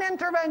divine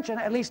intervention,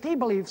 at least he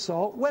believes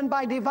so, when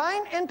by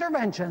divine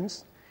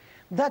interventions,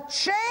 the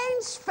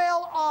chains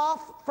fell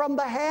off from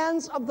the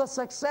hands of the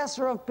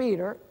successor of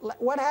Peter.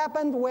 What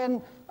happened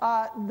when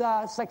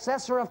the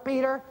successor of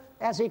Peter,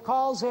 as he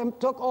calls him,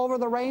 took over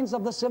the reins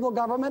of the civil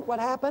government? What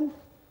happened?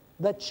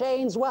 The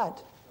chains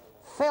what?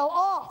 Fell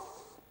off.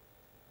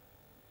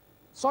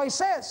 So he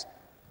says,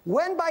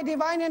 when by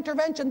divine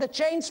intervention the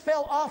chains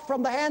fell off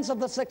from the hands of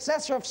the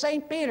successor of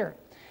St. Peter,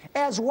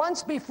 as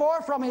once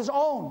before from his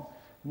own,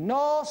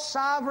 no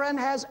sovereign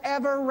has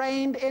ever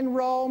reigned in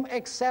Rome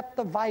except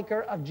the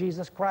vicar of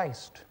Jesus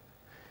Christ.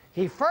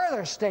 He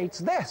further states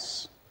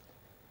this: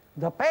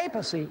 the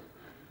papacy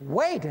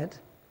waited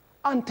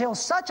until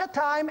such a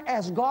time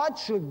as God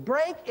should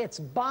break its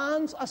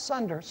bonds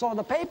asunder. So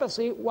the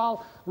papacy,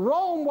 while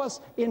Rome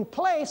was in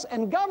place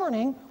and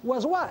governing,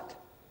 was what?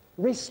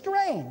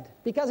 Restrained.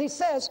 Because he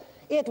says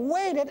it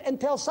waited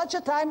until such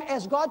a time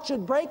as God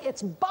should break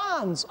its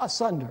bonds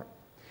asunder,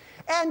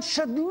 and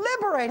should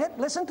liberate it,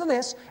 listen to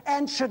this,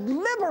 and should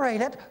liberate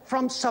it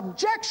from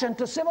subjection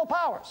to civil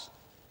powers.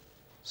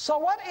 So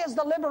what is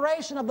the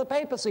liberation of the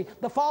papacy?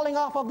 The falling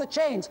off of the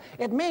chains.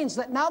 It means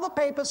that now the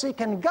papacy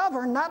can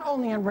govern not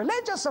only in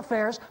religious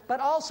affairs, but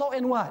also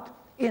in what?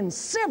 In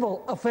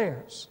civil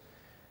affairs.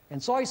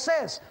 And so he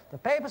says, the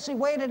papacy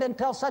waited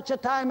until such a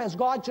time as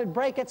God should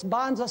break its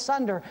bonds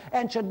asunder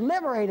and should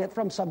liberate it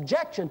from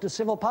subjection to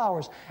civil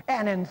powers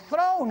and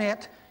enthrone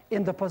it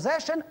in the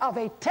possession of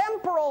a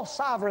temporal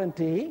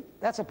sovereignty,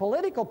 that's a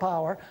political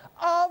power,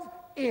 of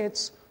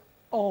its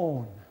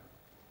own.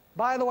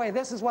 By the way,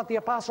 this is what the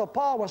Apostle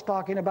Paul was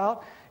talking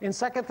about in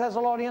 2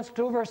 Thessalonians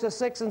 2, verses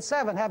 6 and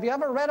 7. Have you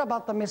ever read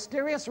about the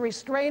mysterious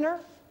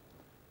restrainer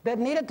that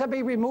needed to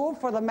be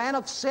removed for the man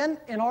of sin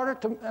in order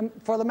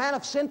for the man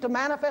of sin to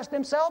manifest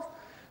himself?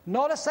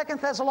 Notice 2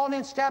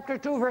 Thessalonians chapter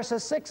 2,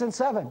 verses 6 and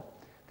 7.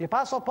 The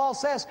Apostle Paul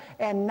says,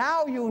 and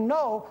now you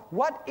know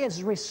what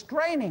is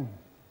restraining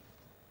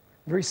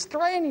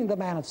the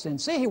man of sin.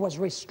 See, he was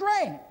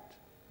restrained.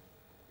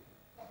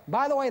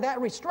 By the way,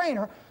 that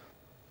restrainer,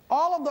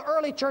 all of the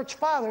early church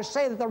fathers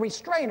say that the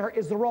restrainer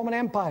is the Roman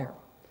Empire.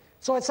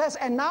 So it says,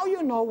 and now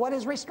you know what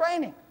is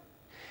restraining,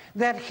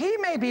 that he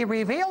may be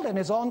revealed in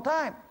his own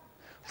time.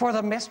 For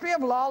the mystery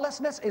of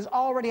lawlessness is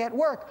already at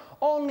work.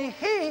 Only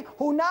he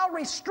who now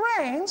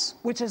restrains,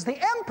 which is the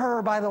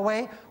emperor, by the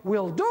way,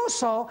 will do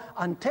so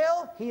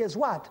until he is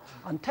what?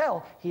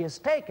 Until he is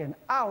taken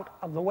out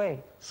of the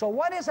way. So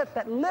what is it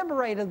that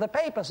liberated the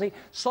papacy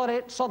so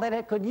that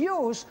it could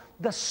use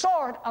the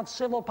sword of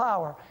civil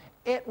power?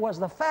 It was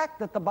the fact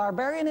that the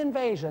barbarian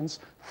invasions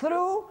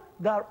threw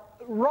the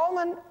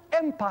Roman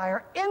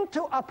Empire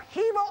into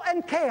upheaval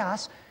and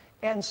chaos.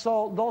 And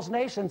so those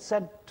nations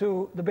said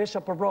to the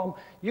Bishop of Rome,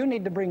 you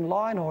need to bring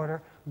law and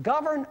order,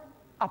 govern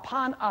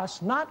upon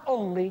us not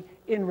only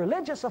in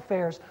religious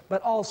affairs,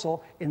 but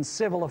also in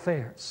civil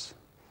affairs.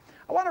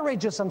 I want to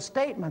read you some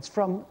statements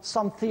from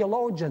some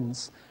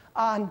theologians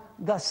on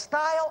the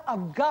style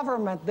of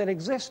government that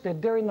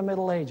existed during the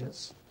Middle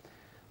Ages.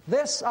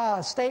 This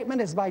statement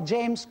is by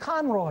James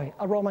Conroy,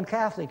 a Roman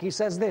Catholic. He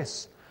says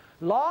this: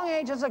 long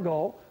ages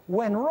ago,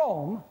 when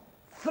Rome,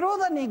 through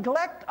the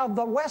neglect of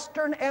the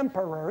Western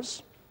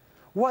emperors,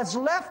 was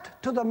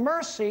left to the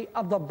mercy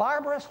of the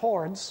barbarous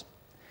hordes,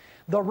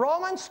 the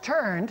Romans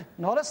turned,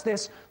 notice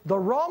this, the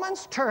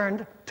Romans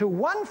turned to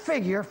one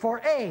figure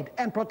for aid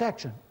and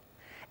protection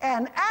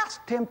and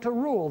asked him to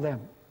rule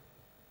them.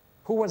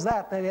 Who was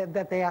that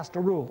they asked to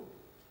rule?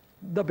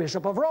 The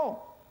Bishop of Rome.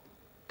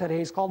 Today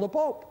he's called the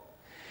Pope.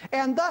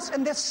 And thus,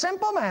 in this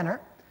simple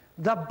manner,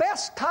 the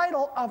best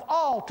title of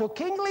all to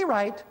kingly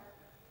right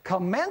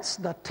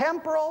commenced the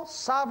temporal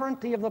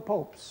sovereignty of the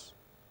popes.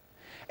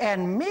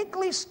 And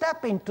meekly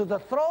stepping to the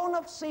throne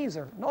of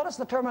Caesar, notice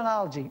the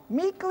terminology,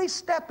 meekly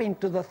stepping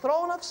to the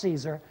throne of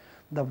Caesar,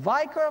 the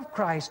vicar of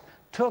Christ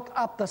took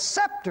up the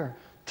scepter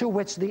to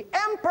which the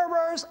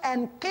emperors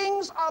and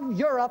kings of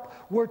Europe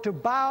were to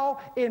bow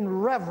in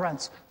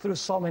reverence through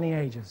so many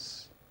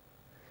ages.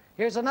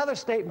 Here's another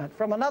statement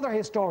from another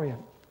historian,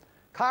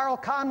 Karl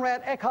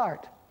Conrad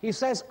Eckhart. He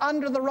says,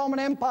 under the Roman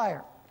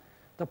Empire,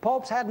 the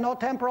popes had no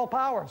temporal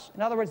powers.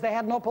 In other words, they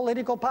had no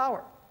political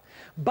power.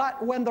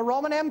 But when the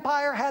Roman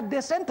Empire had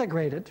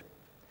disintegrated,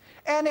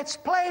 and its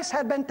place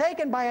had been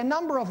taken by a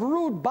number of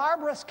rude,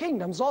 barbarous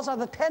kingdoms, those are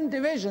the 10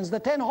 divisions, the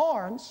 10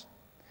 horns,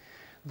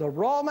 the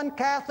Roman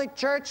Catholic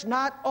Church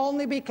not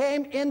only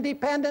became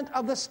independent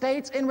of the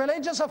states in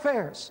religious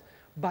affairs,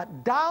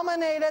 but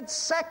dominated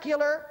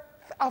secular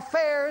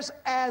affairs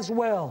as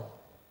well.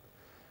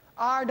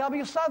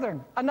 R.W.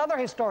 Southern, another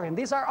historian.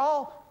 These are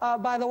all,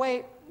 by the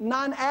way,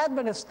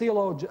 non-Adventist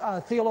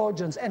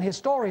theologians and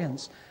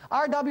historians.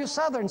 R.W.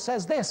 Southern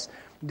says this,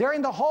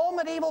 during the whole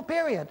medieval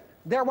period,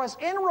 there was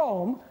in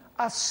Rome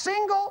a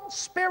single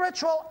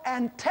spiritual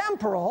and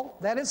temporal,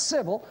 that is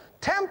civil,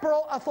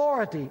 temporal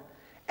authority,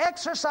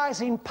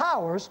 exercising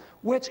powers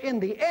which in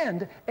the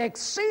end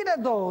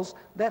exceeded those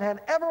that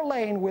had ever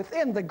lain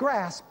within the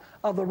grasp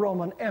of the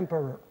Roman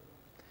emperor.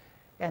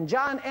 And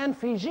John N.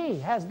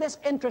 Figi has this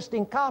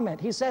interesting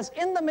comment. He says,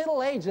 in the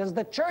Middle Ages,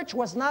 the church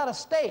was not a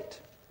state.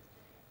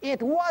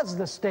 It was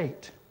the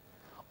state.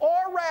 Or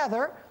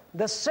rather,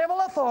 the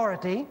civil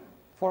authority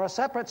for a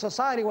separate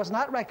society was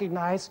not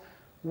recognized,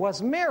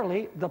 was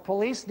merely the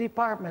police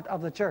department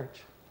of the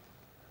church.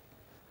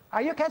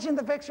 Are you catching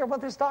the picture of what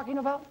this is talking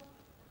about?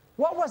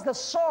 What was the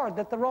sword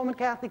that the Roman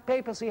Catholic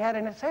papacy had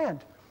in its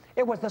hand?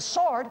 It was the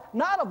sword,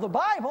 not of the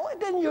Bible. It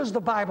didn't use the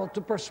Bible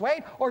to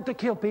persuade or to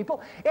kill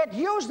people. It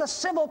used the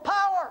civil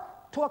power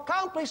to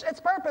accomplish its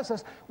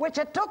purposes, which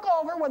it took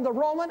over when the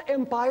Roman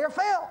Empire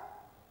fell.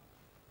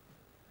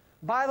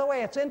 By the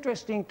way, it's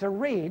interesting to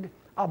read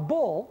a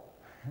bull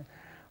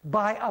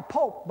by a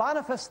pope,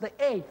 Boniface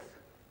VIII.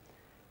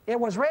 It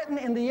was written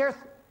in the year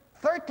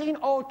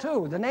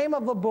 1302. The name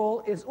of the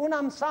bull is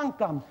Unam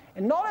Sanctam.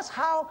 And notice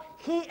how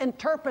he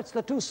interprets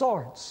the two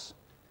swords.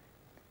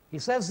 He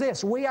says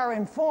this, we are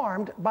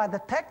informed by the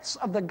texts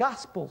of the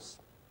Gospels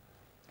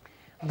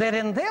that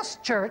in this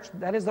church,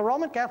 that is the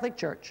Roman Catholic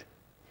Church,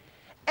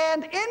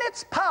 and in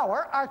its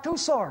power are two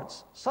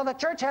swords. So the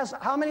church has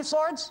how many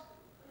swords?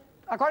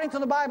 According to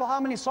the Bible, how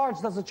many swords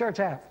does the church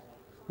have?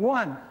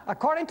 One.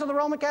 According to the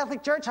Roman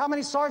Catholic Church, how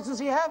many swords does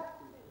he have?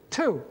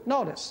 Two.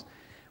 Notice,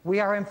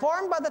 we are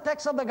informed by the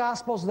text of the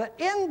Gospels that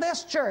in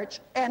this church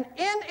and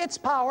in its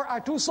power are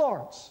two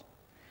swords,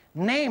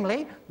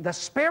 namely the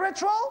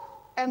spiritual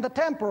and the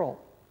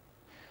temporal.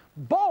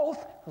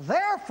 Both,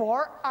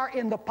 therefore, are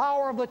in the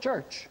power of the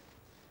church.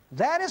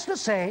 That is to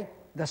say,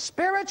 the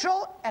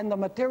spiritual and the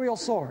material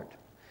sword.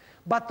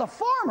 But the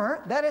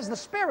former, that is the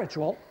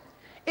spiritual,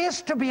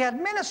 is to be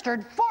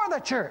administered for the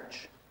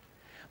church.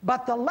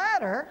 But the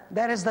latter,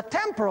 that is the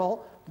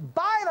temporal,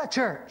 by the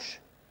church.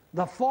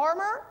 The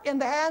former in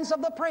the hands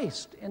of the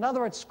priest. In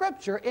other words,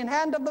 Scripture in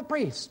hand of the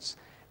priests.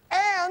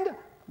 And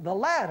the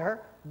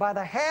latter by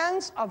the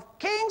hands of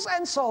kings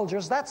and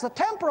soldiers. That's the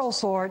temporal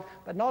sword,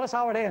 but notice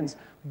how it ends.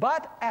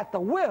 But at the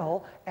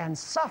will and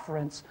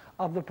sufferance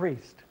of the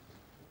priest.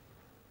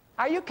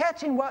 Are you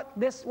catching what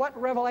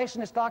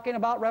Revelation is talking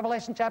about?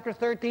 Revelation chapter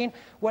 13,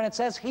 when it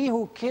says, he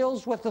who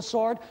kills with the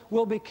sword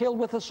will be killed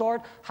with the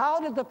sword. How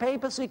did the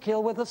papacy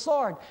kill with the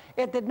sword?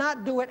 It did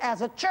not do it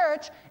as a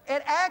church.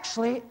 It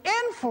actually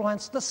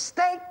influenced the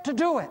state to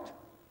do it.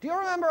 Do you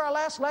remember our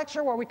last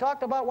lecture where we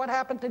talked about what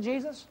happened to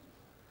Jesus?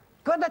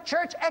 Could the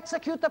church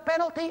execute the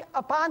penalty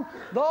upon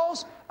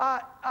those,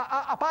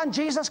 upon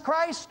Jesus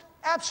Christ?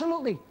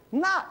 Absolutely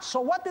not. So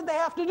what did they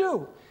have to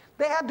do?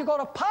 They had to go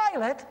to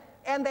Pilate,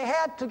 and they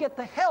had to get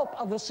the help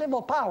of the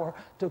civil power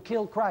to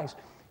kill Christ.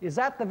 Is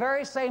that the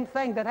very same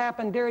thing that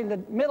happened during the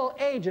Middle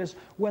Ages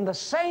when the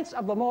saints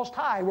of the Most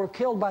High were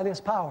killed by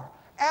this power?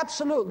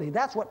 Absolutely.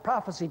 That's what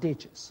prophecy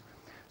teaches.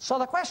 So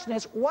the question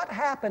is, what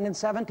happened in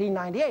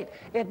 1798?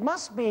 It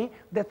must be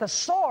that the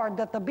sword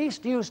that the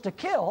beast used to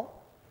kill,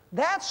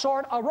 that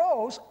sword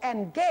arose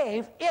and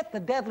gave it the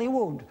deadly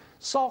wound.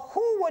 So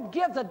who would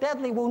give the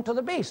deadly wound to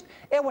the beast?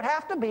 It would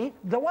have to be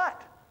the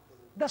what?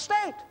 The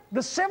state.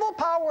 The civil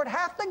power would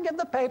have to give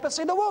the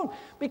papacy the wound,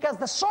 because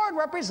the sword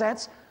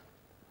represents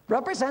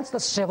the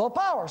civil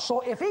power.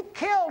 So if he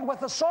killed with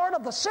the sword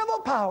of the civil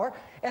power,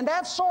 and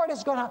that sword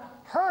is going to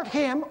hurt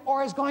him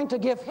or is going to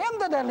give him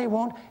the deadly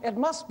wound, it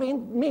must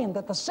mean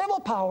that the civil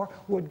power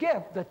would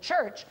give the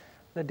church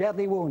the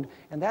deadly wound.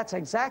 And that's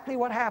exactly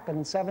what happened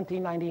in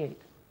 1798.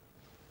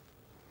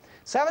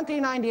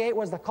 1798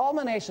 was the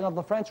culmination of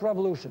the French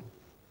Revolution.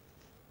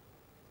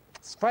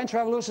 The French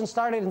Revolution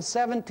started in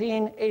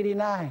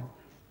 1789,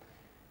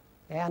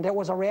 and it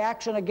was a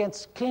reaction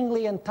against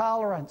kingly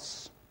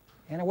intolerance,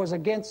 and it was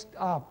against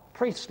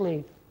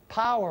priestly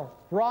power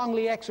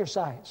wrongly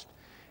exercised.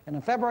 And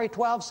on February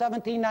 12,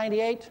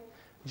 1798,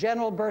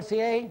 General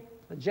Berthier,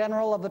 the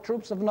general of the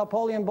troops of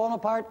Napoleon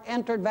Bonaparte,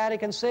 entered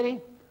Vatican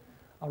City,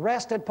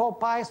 arrested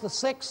Pope Pius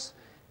VI,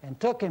 and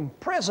took him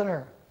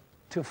prisoner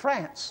to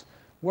France,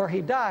 where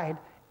he died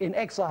in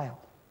exile.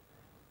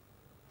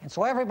 And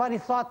so everybody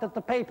thought that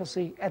the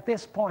papacy at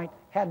this point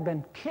had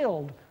been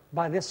killed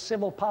by this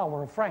civil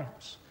power of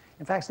France.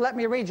 In fact, let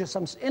me read you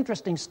some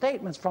interesting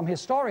statements from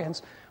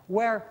historians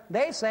where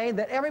they say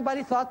that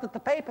everybody thought that the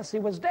papacy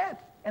was dead.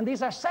 And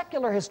these are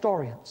secular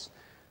historians.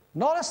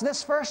 Notice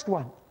this first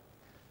one.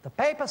 The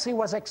papacy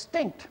was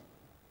extinct.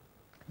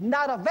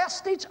 Not a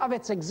vestige of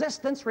its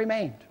existence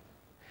remained.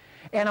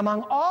 And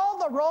among all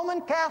the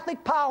Roman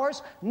Catholic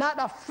powers, not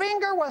a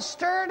finger was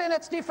stirred in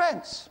its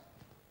defense.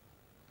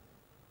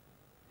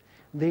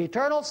 The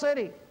Eternal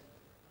City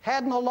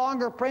had no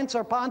longer prince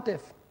or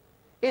pontiff.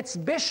 Its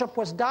bishop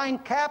was dying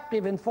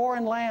captive in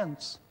foreign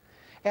lands.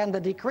 And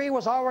the decree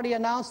was already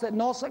announced that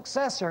no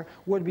successor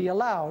would be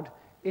allowed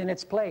in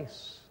its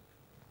place.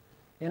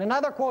 In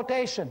another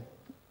quotation,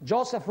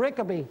 Joseph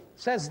Rickaby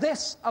says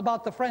this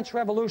about the French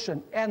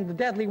Revolution and the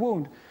deadly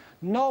wound.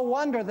 No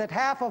wonder that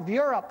half of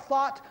Europe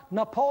thought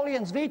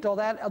Napoleon's veto,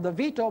 that the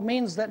veto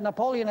means that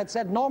Napoleon had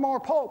said no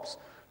more popes.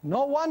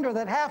 No wonder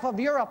that half of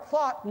Europe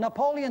thought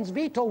Napoleon's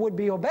veto would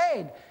be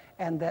obeyed,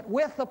 and that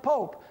with the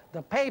Pope,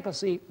 the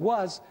papacy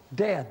was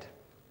dead.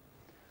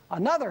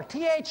 Another,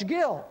 T.H.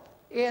 Gill,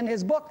 in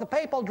his book, The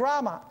Papal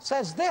Drama,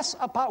 says this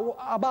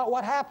about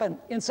what happened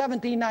in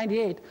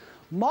 1798.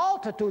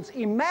 Multitudes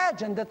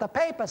imagined that the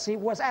papacy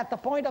was at the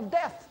point of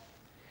death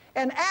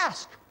and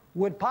asked,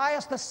 would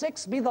Pius VI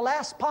be the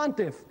last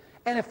pontiff,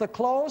 and if the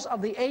close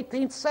of the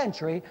 18th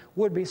century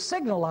would be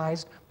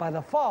signalized by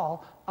the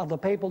fall of the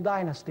papal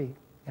dynasty.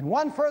 And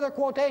one further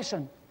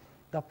quotation,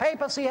 the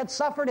papacy had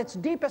suffered its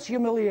deepest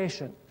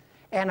humiliation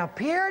and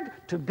appeared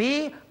to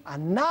be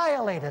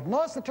annihilated.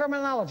 Notice the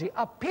terminology,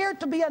 appeared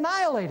to be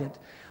annihilated.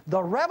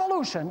 The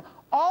revolution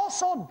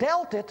also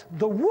dealt it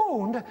the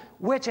wound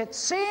which it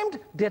seemed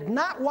did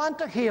not want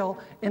to heal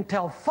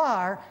until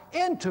far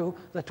into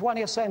the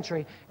 20th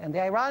century. And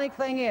the ironic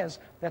thing is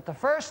that the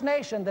first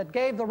nation that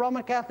gave the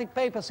Roman Catholic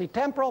papacy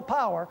temporal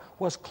power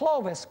was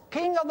Clovis,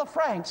 king of the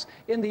Franks,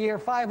 in the year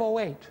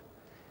 508.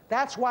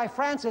 That's why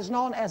France is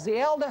known as the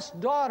eldest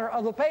daughter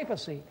of the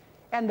papacy.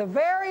 And the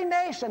very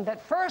nation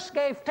that first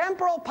gave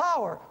temporal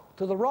power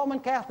to the Roman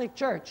Catholic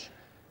Church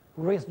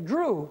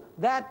withdrew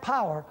that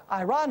power,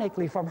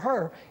 ironically, from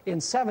her in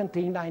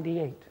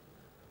 1798.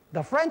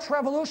 The French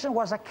Revolution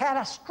was a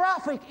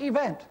catastrophic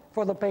event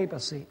for the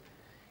papacy.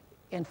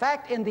 In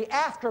fact, in the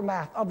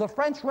aftermath of the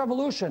French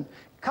Revolution,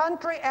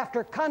 country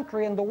after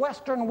country in the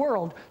Western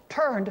world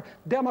turned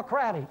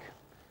democratic.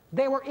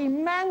 They were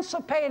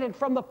emancipated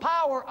from the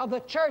power of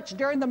the church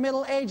during the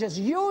Middle Ages,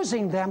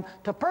 using them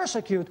to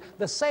persecute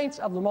the saints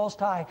of the Most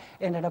High.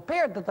 And it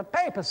appeared that the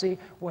papacy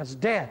was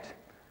dead.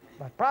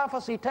 But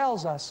prophecy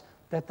tells us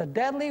that the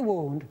deadly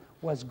wound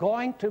was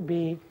going to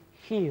be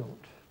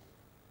healed.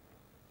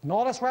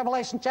 Notice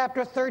Revelation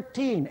chapter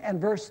 13 and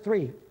verse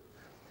 3.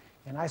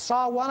 And I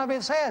saw one of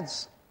his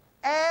heads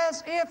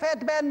as if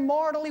had been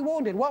mortally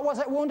wounded. What was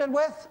it wounded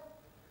with?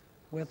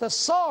 With a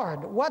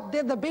sword. What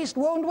did the beast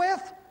wound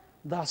with?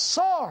 The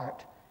sword.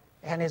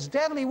 And his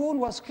deadly wound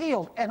was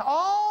healed. And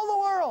all the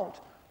world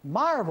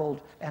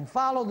marveled and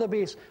followed the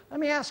beast. Let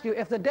me ask you,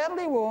 if the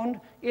deadly wound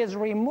is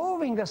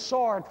removing the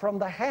sword from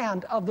the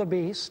hand of the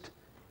beast,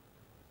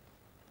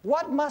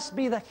 what must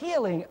be the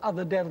healing of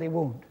the deadly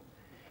wound?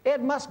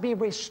 It must be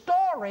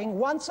restoring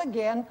once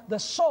again the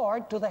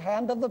sword to the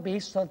hand of the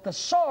beast so that the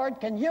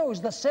sword can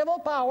use the civil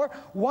power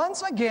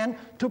once again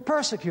to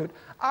persecute.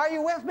 Are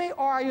you with me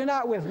or are you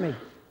not with me?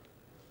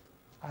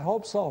 I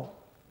hope so.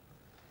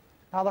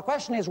 Now the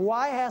question is,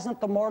 why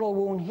hasn't the mortal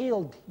wound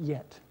healed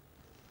yet?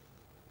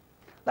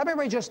 Let me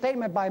read you a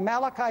statement by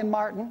Malachi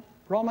Martin,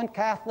 Roman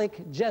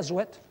Catholic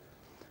Jesuit.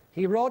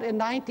 He wrote in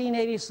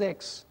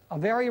 1986 a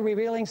very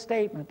revealing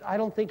statement. I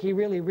don't think he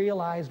really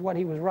realized what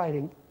he was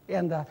writing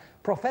and the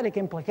prophetic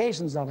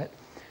implications of it.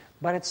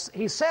 But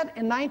he said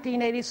in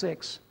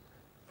 1986,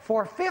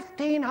 for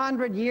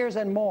 1,500 years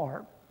and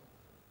more,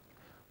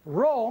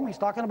 Rome, he's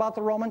talking about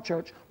the Roman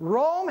Church,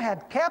 Rome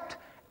had kept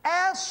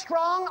as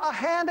strong a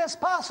hand as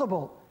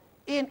possible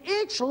in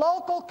each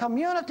local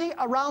community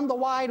around the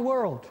wide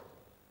world.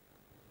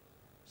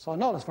 So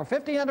notice, for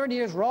 1,500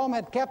 years, Rome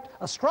had kept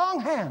a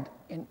strong hand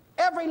in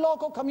every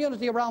local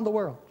community around the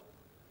world.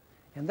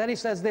 And then he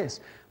says this,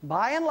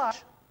 by and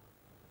large,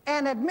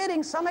 and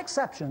admitting some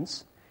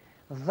exceptions,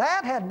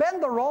 that had been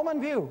the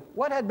Roman view.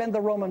 What had been the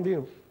Roman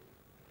view?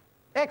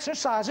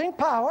 Exercising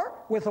power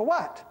with a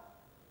what?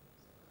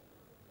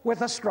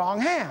 With a strong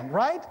hand,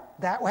 right?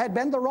 That had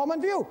been the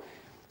Roman view.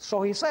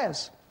 So he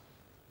says,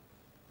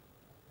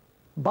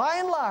 by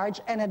and large,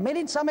 and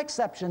admitting some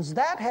exceptions,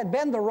 that had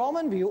been the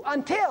Roman view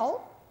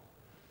until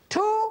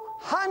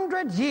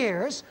 200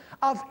 years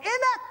of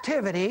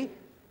inactivity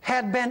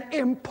had been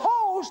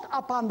imposed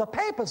upon the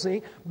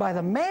papacy by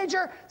the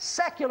major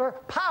secular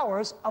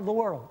powers of the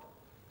world.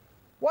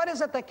 What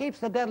is it that keeps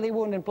the deadly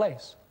wound in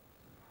place?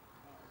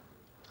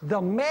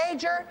 The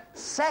major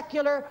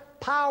secular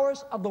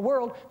powers of the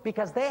world,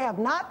 because they have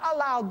not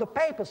allowed the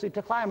papacy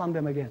to climb on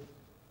them again.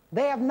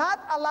 They have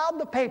not allowed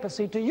the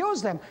papacy to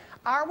use them.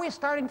 Are we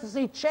starting to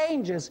see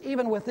changes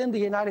even within the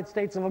United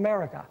States of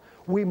America?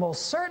 We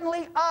most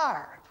certainly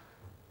are.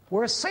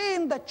 We're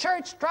seeing the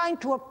church trying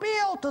to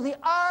appeal to the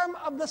arm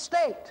of the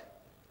state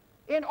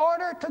in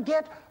order to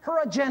get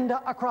her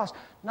agenda across.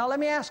 Now let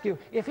me ask you,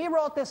 if he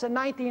wrote this in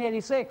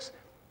 1986,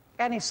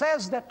 and he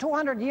says that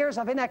 200 years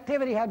of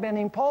inactivity had been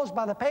imposed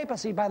by the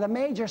papacy, by the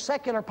major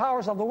secular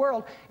powers of the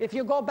world, if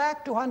you go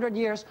back 200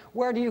 years,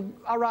 where do you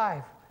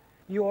arrive?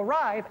 You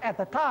arrive at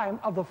the time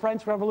of the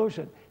French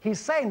Revolution. He's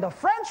saying the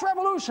French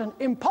Revolution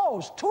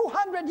imposed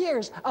 200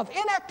 years of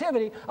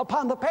inactivity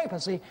upon the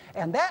papacy,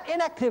 and that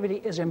inactivity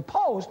is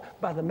imposed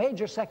by the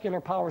major secular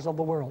powers of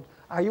the world.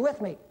 Are you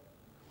with me?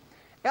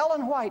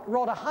 Ellen White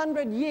wrote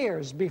 100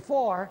 years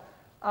before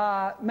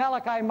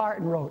Malachi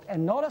Martin wrote,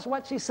 and notice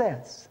what she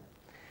says.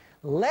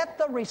 Let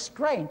the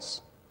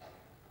restraints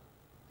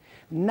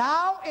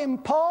now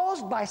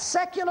imposed by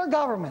secular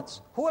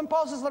governments. Who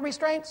imposes the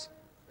restraints?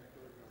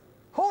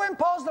 Who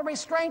imposed the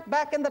restraint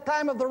back in the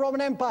time of the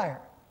Roman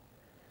Empire?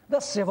 The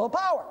civil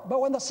power.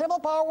 But when the civil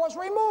power was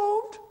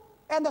removed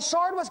and the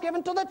sword was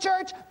given to the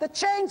church, the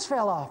chains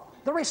fell off.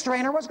 The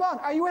restrainer was gone.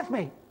 Are you with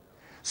me?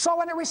 So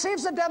when it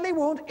receives a deadly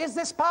wound, is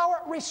this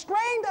power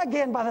restrained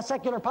again by the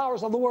secular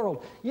powers of the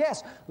world?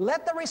 Yes.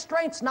 Let the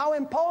restraints now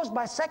imposed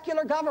by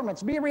secular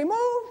governments be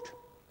removed,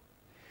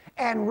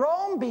 and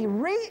Rome be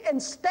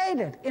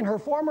reinstated in her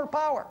former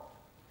power.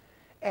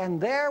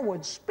 And there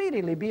would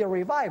speedily be a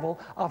revival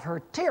of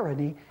her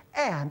tyranny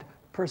and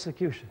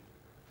persecution.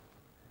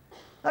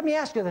 Let me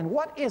ask you then,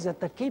 what is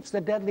it that keeps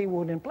the deadly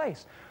wound in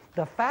place?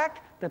 The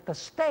fact that the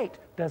state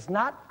does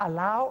not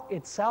allow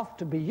itself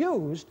to be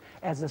used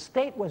as the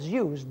state was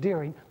used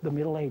during the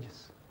Middle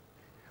Ages.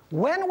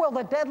 When will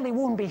the deadly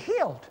wound be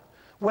healed?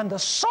 When the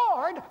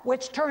sword,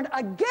 which turned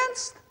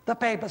against the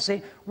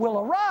papacy, will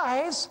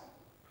arise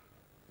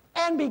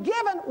and be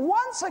given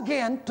once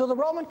again to the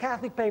Roman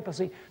Catholic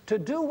papacy to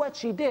do what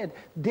she did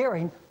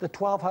during the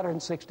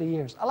 1260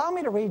 years. Allow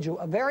me to read you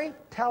a very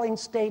telling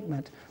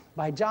statement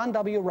by John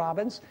W.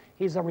 Robbins.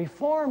 He's a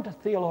Reformed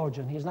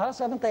theologian. He's not a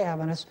Seventh-day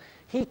Adventist.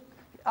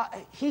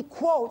 He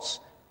quotes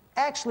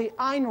actually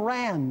Ayn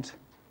Rand,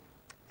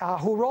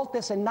 who wrote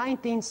this in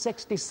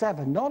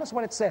 1967. Notice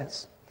what it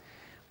says.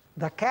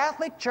 The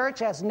Catholic Church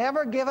has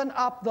never given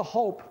up the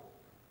hope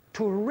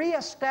to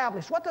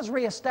reestablish. What does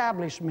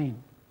reestablish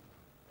mean?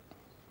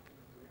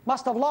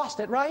 Must have lost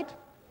it, right?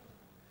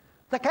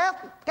 The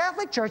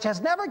Catholic Church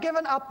has never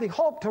given up the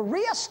hope to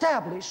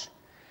reestablish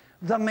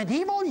the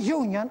medieval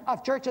union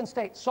of church and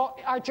state. So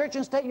are church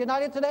and state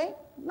united today?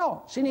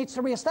 No. She needs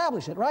to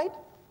reestablish it, right?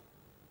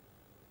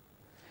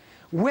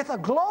 With a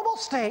global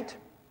state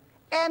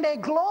and a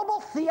global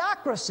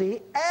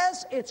theocracy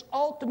as its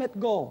ultimate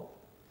goal.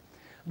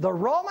 The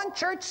Roman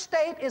church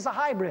state is a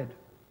hybrid.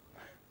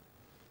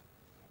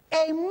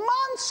 A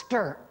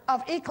monster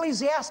of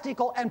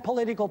ecclesiastical and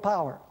political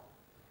power.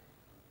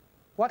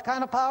 What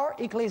kind of power?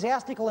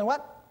 Ecclesiastical and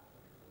what?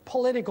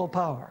 Political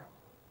power.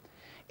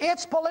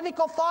 Its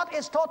political thought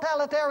is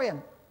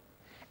totalitarian.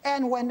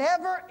 And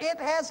whenever it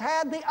has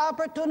had the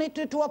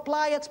opportunity to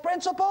apply its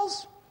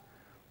principles,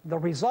 the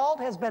result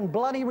has been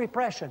bloody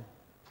repression.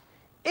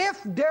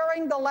 If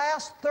during the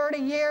last 30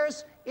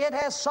 years it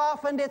has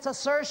softened its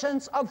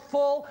assertions of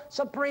full,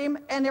 supreme,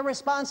 and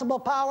irresponsible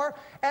power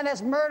and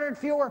has murdered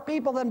fewer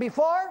people than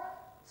before,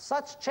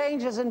 such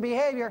changes in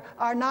behavior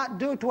are not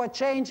due to a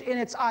change in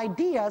its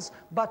ideas,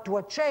 but to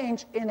a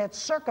change in its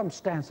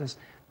circumstances.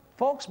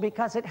 Folks,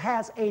 because it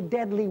has a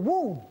deadly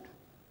wound.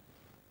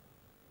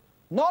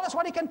 Notice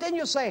what he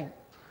continues saying.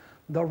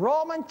 The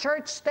Roman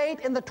church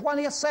state in the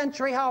 20th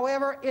century,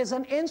 however, is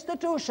an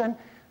institution.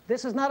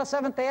 This is not a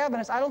Seventh-day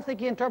Adventist. I don't think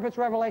he interprets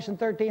Revelation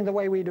 13 the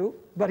way we do.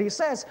 But he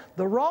says,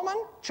 the Roman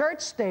church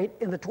state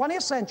in the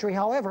 20th century,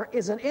 however,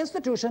 is an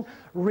institution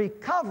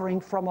recovering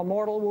from a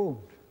mortal wound.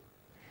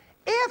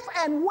 If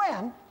and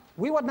when,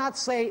 we would not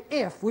say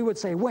if, we would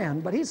say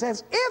when, but he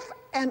says if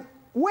and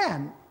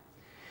when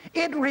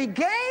it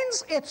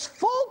regains its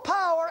full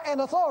power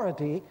and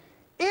authority,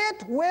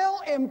 it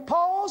will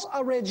impose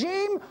a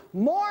regime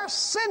more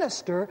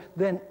sinister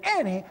than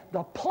any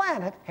the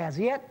planet has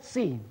yet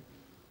seen.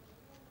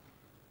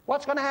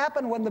 What's going to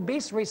happen when the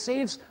beast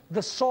receives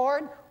the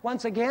sword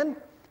once again?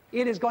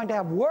 It is going to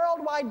have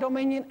worldwide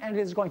dominion, and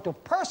it is going to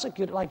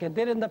persecute it like it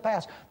did in the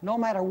past, no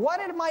matter what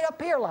it might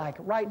appear like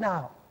right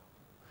now.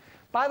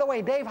 By the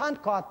way, Dave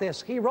Hunt caught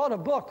this. He wrote a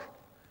book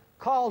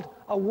called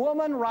A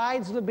Woman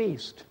Rides the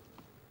Beast.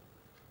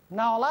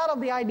 Now, a lot of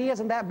the ideas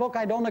in that book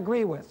I don't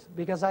agree with,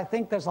 because I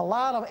think there's a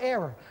lot of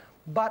error.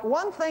 But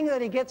one thing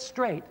that he gets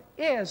straight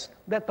is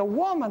that the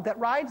woman that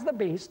rides the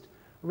beast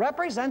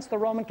represents the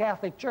Roman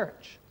Catholic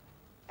Church.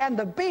 And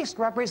the beast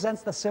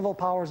represents the civil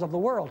powers of the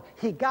world.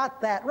 He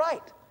got that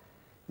right.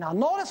 Now,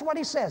 notice what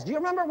he says. Do you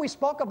remember we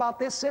spoke about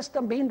this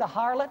system being the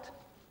harlot?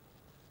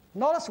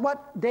 Notice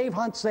what Dave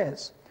Hunt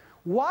says.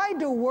 Why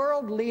do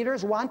world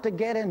leaders want to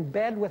get in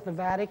bed with the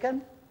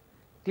Vatican?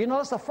 Do you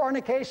notice the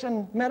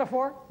fornication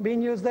metaphor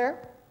being used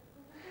there?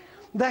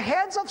 The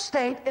heads of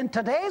state in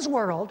today's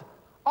world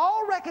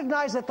all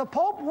recognize that the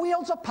Pope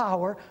wields a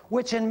power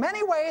which in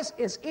many ways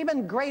is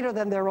even greater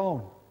than their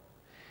own.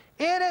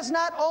 It is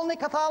not only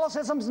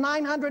Catholicism's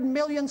 900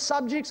 million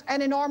subjects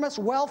and enormous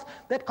wealth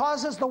that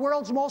causes the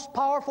world's most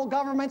powerful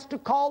governments to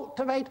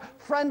cultivate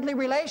friendly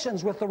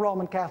relations with the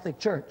Roman Catholic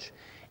Church.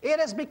 It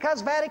is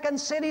because Vatican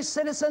City's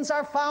citizens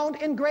are found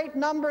in great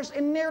numbers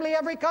in nearly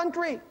every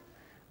country.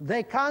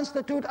 They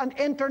constitute an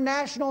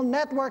international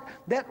network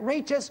that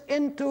reaches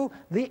into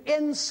the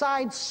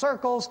inside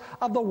circles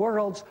of the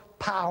world's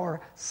power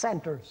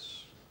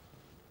centers.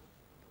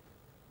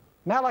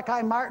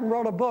 Malachi Martin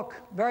wrote a book,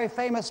 very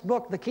famous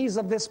book, The Keys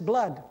of This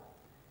Blood.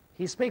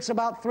 He speaks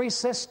about three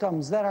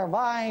systems that are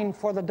vying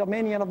for the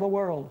dominion of the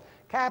world: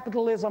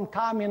 capitalism,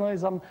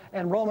 communism,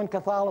 and Roman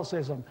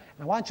Catholicism.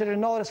 And I want you to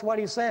notice what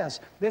he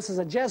says. This is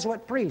a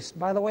Jesuit priest.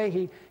 By the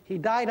way, he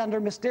died under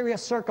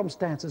mysterious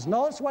circumstances.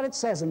 Notice what it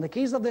says in The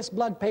Keys of This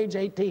Blood, page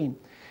 18.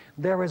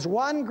 There is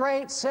one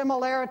great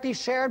similarity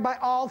shared by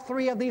all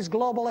three of these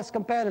globalist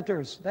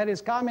competitors. That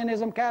is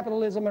communism,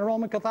 capitalism, and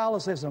Roman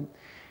Catholicism.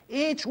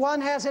 Each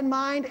one has in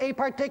mind a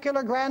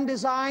particular grand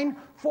design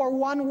for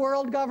one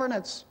world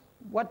governance.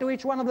 What do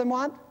each one of them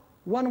want?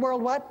 One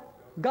world what?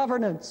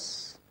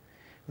 Governance.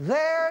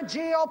 Their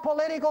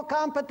geopolitical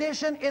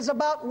competition is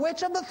about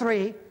which of the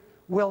three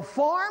will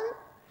form,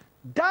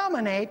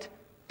 dominate,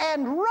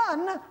 and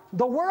run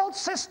the world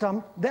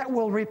system that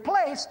will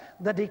replace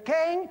the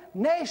decaying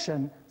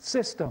nation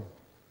system.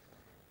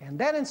 And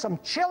then in some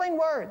chilling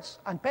words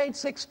on page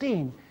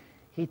 16,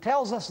 he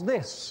tells us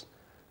this: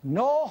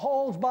 no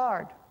holds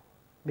barred.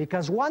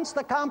 Because once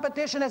the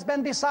competition has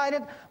been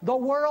decided, the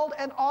world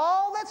and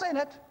all that's in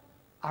it,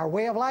 our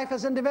way of life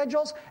as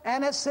individuals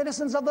and as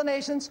citizens of the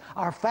nations,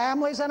 our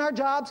families and our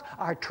jobs,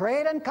 our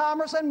trade and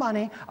commerce and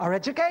money, our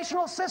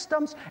educational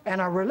systems and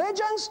our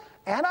religions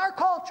and our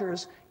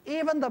cultures,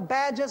 even the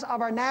badges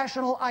of our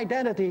national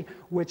identity,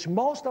 which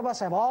most of us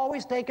have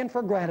always taken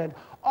for granted,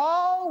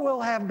 all will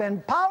have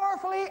been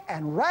powerfully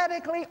and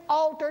radically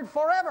altered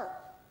forever.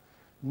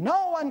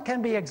 No one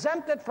can be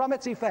exempted from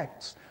its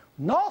effects.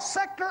 No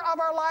sector of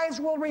our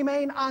lives will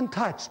remain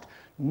untouched.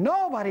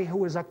 Nobody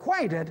who is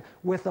acquainted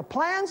with the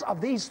plans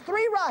of these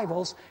three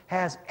rivals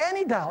has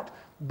any doubt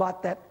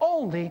but that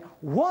only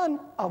one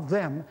of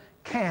them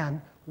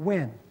can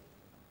win.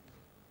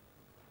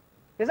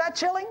 Is that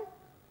chilling?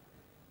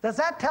 Does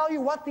that tell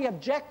you what the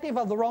objective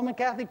of the Roman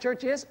Catholic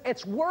Church is?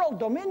 It's world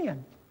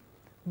dominion.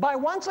 By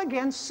once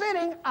again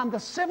sitting on the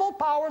civil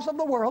powers of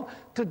the world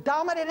to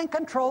dominate and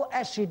control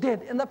as she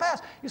did in the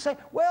past. You say,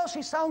 well,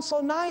 she sounds so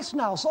nice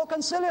now, so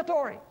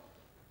conciliatory.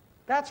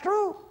 That's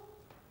true.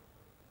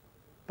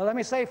 But let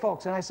me say,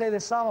 folks, and I say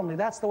this solemnly,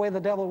 that's the way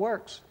the devil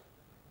works.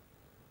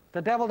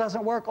 The devil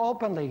doesn't work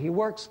openly. He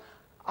works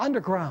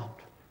underground.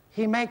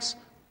 He makes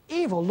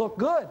evil look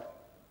good,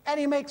 and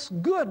he makes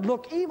good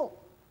look evil.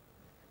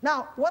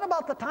 Now, what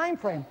about the time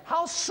frame?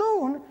 How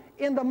soon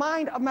in the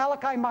mind of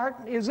Malachi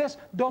Martin is this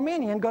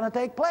dominion going to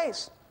take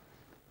place?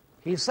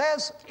 He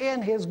says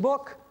in his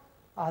book,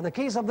 The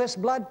Keys of This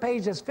Blood,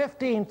 pages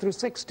 15 through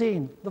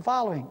 16, the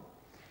following: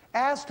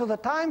 as to the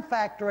time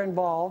factor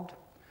involved,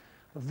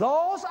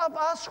 those of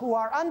us who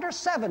are under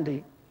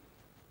 70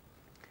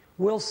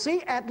 will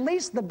see at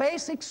least the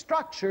basic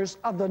structures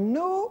of the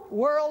new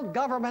world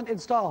government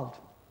installed.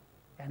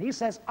 And he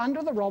says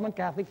under the Roman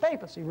Catholic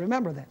papacy.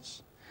 Remember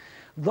this.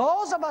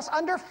 Those of us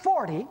under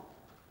 40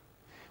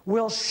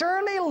 will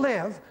surely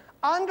live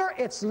under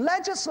its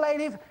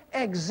legislative,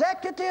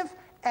 executive,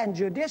 and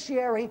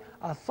judiciary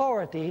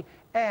authority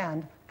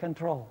and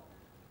control.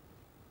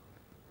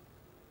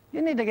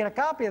 You need to get a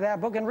copy of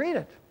that book and read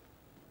it.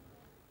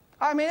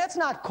 I mean, it's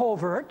not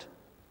covert.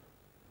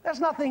 There's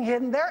nothing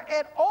hidden there.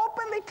 It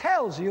openly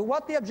tells you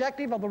what the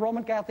objective of the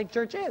Roman Catholic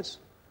Church is.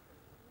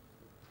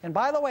 And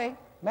by the way,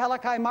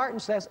 Malachi Martin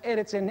says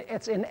it's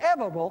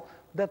inevitable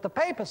that the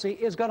papacy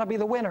is going to be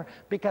the winner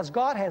because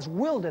God has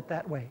willed it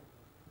that way.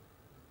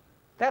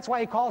 That's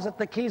why he calls it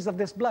the keys of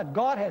this blood.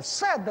 God has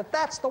said that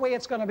that's the way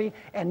it's going to be,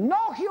 and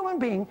no human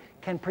being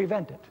can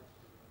prevent it.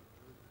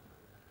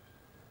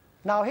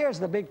 Now here's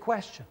the big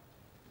question.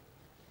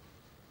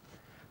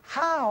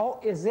 How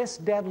is this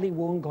deadly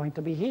wound going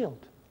to be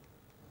healed?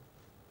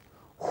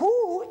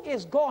 Who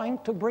is going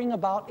to bring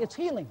about its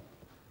healing?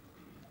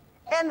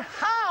 And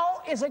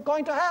how is it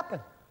going to happen?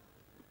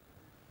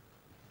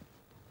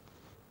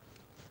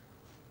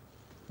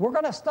 We're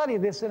going to study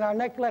this in our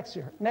next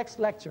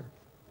lecture.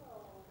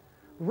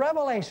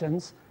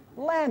 Revelation's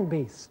land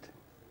beast.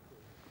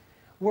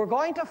 We're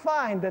going to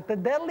find that the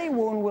deadly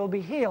wound will be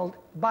healed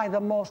by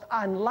the most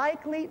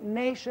unlikely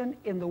nation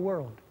in the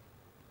world.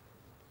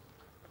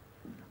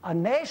 A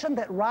nation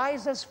that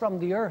rises from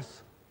the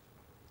earth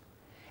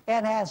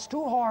and has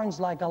two horns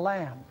like a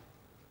lamb,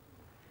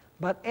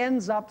 but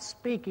ends up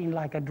speaking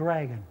like a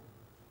dragon.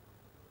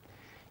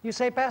 You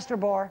say, Pastor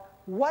Bohr,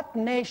 what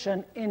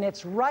nation in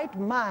its right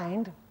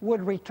mind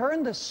would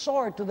return the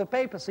sword to the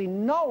papacy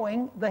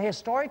knowing the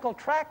historical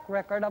track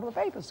record of the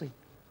papacy?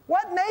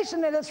 What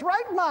nation in its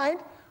right mind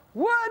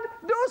would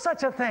do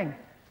such a thing?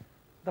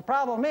 The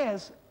problem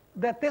is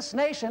that this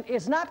nation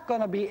is not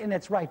going to be in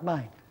its right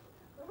mind.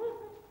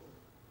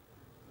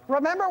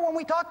 Remember when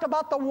we talked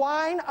about the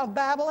wine of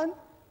Babylon?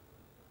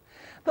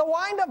 The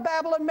wine of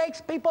Babylon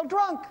makes people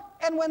drunk,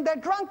 and when they're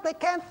drunk, they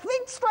can't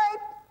think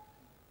straight.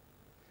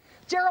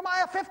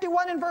 Jeremiah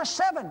 51 and verse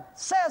 7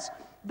 says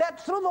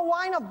that through the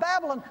wine of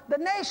Babylon, the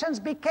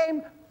nations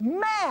became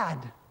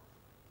mad.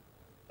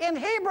 In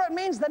Hebrew, it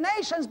means the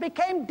nations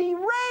became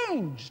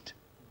deranged.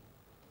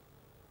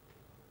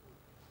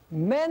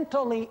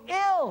 Mentally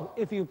ill,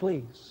 if you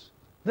please,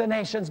 the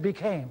nations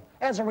became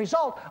as a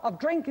result of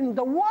drinking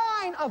the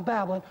wine of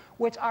Babylon,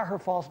 which are her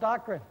false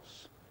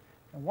doctrines.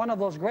 And one of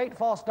those great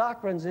false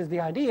doctrines is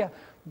the idea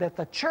that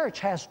the church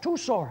has two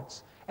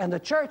swords. And the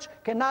church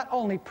can not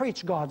only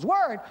preach God's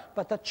word,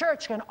 but the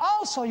church can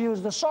also use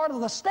the sword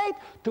of the state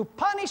to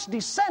punish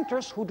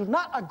dissenters who do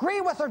not agree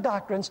with her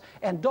doctrines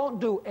and don't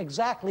do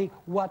exactly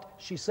what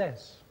she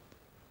says.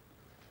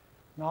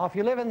 Now, if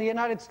you live in the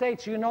United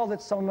States, you know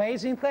that some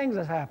amazing things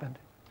have happened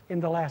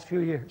in the last few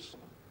years.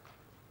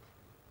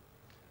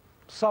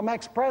 Some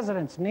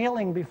ex-presidents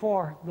kneeling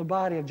before the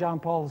body of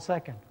John Paul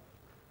II.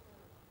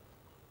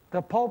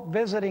 The Pope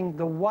visiting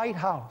the White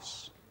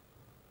House,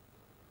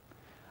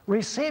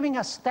 receiving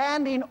a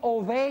standing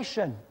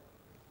ovation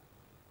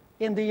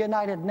in the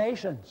United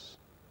Nations,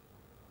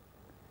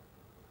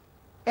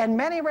 and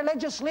many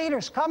religious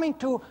leaders coming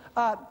to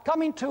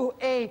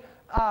a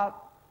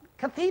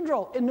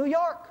cathedral in New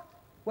York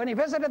when he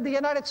visited the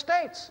United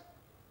States,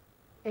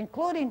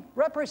 including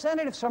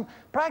representatives from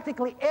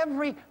practically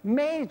every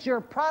major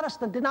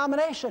Protestant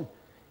denomination.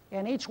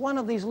 And each one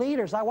of these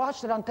leaders, I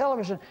watched it on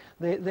television,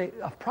 the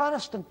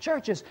Protestant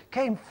churches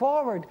came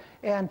forward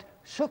and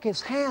shook his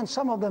hand,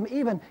 some of them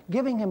even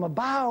giving him a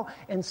bow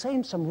and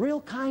saying some real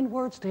kind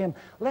words to him.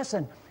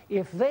 Listen,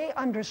 if they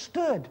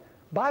understood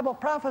Bible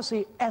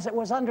prophecy as it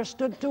was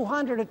understood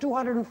 200 or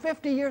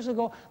 250 years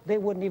ago, they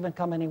wouldn't even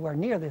come anywhere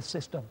near this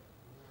system.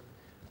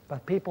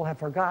 But people have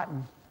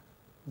forgotten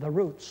the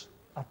roots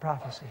of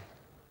prophecy.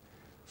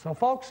 So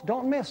folks,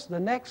 don't miss the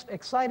next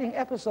exciting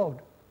episode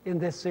in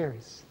this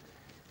series.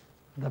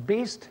 The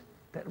beast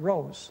that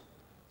rose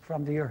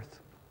from the earth.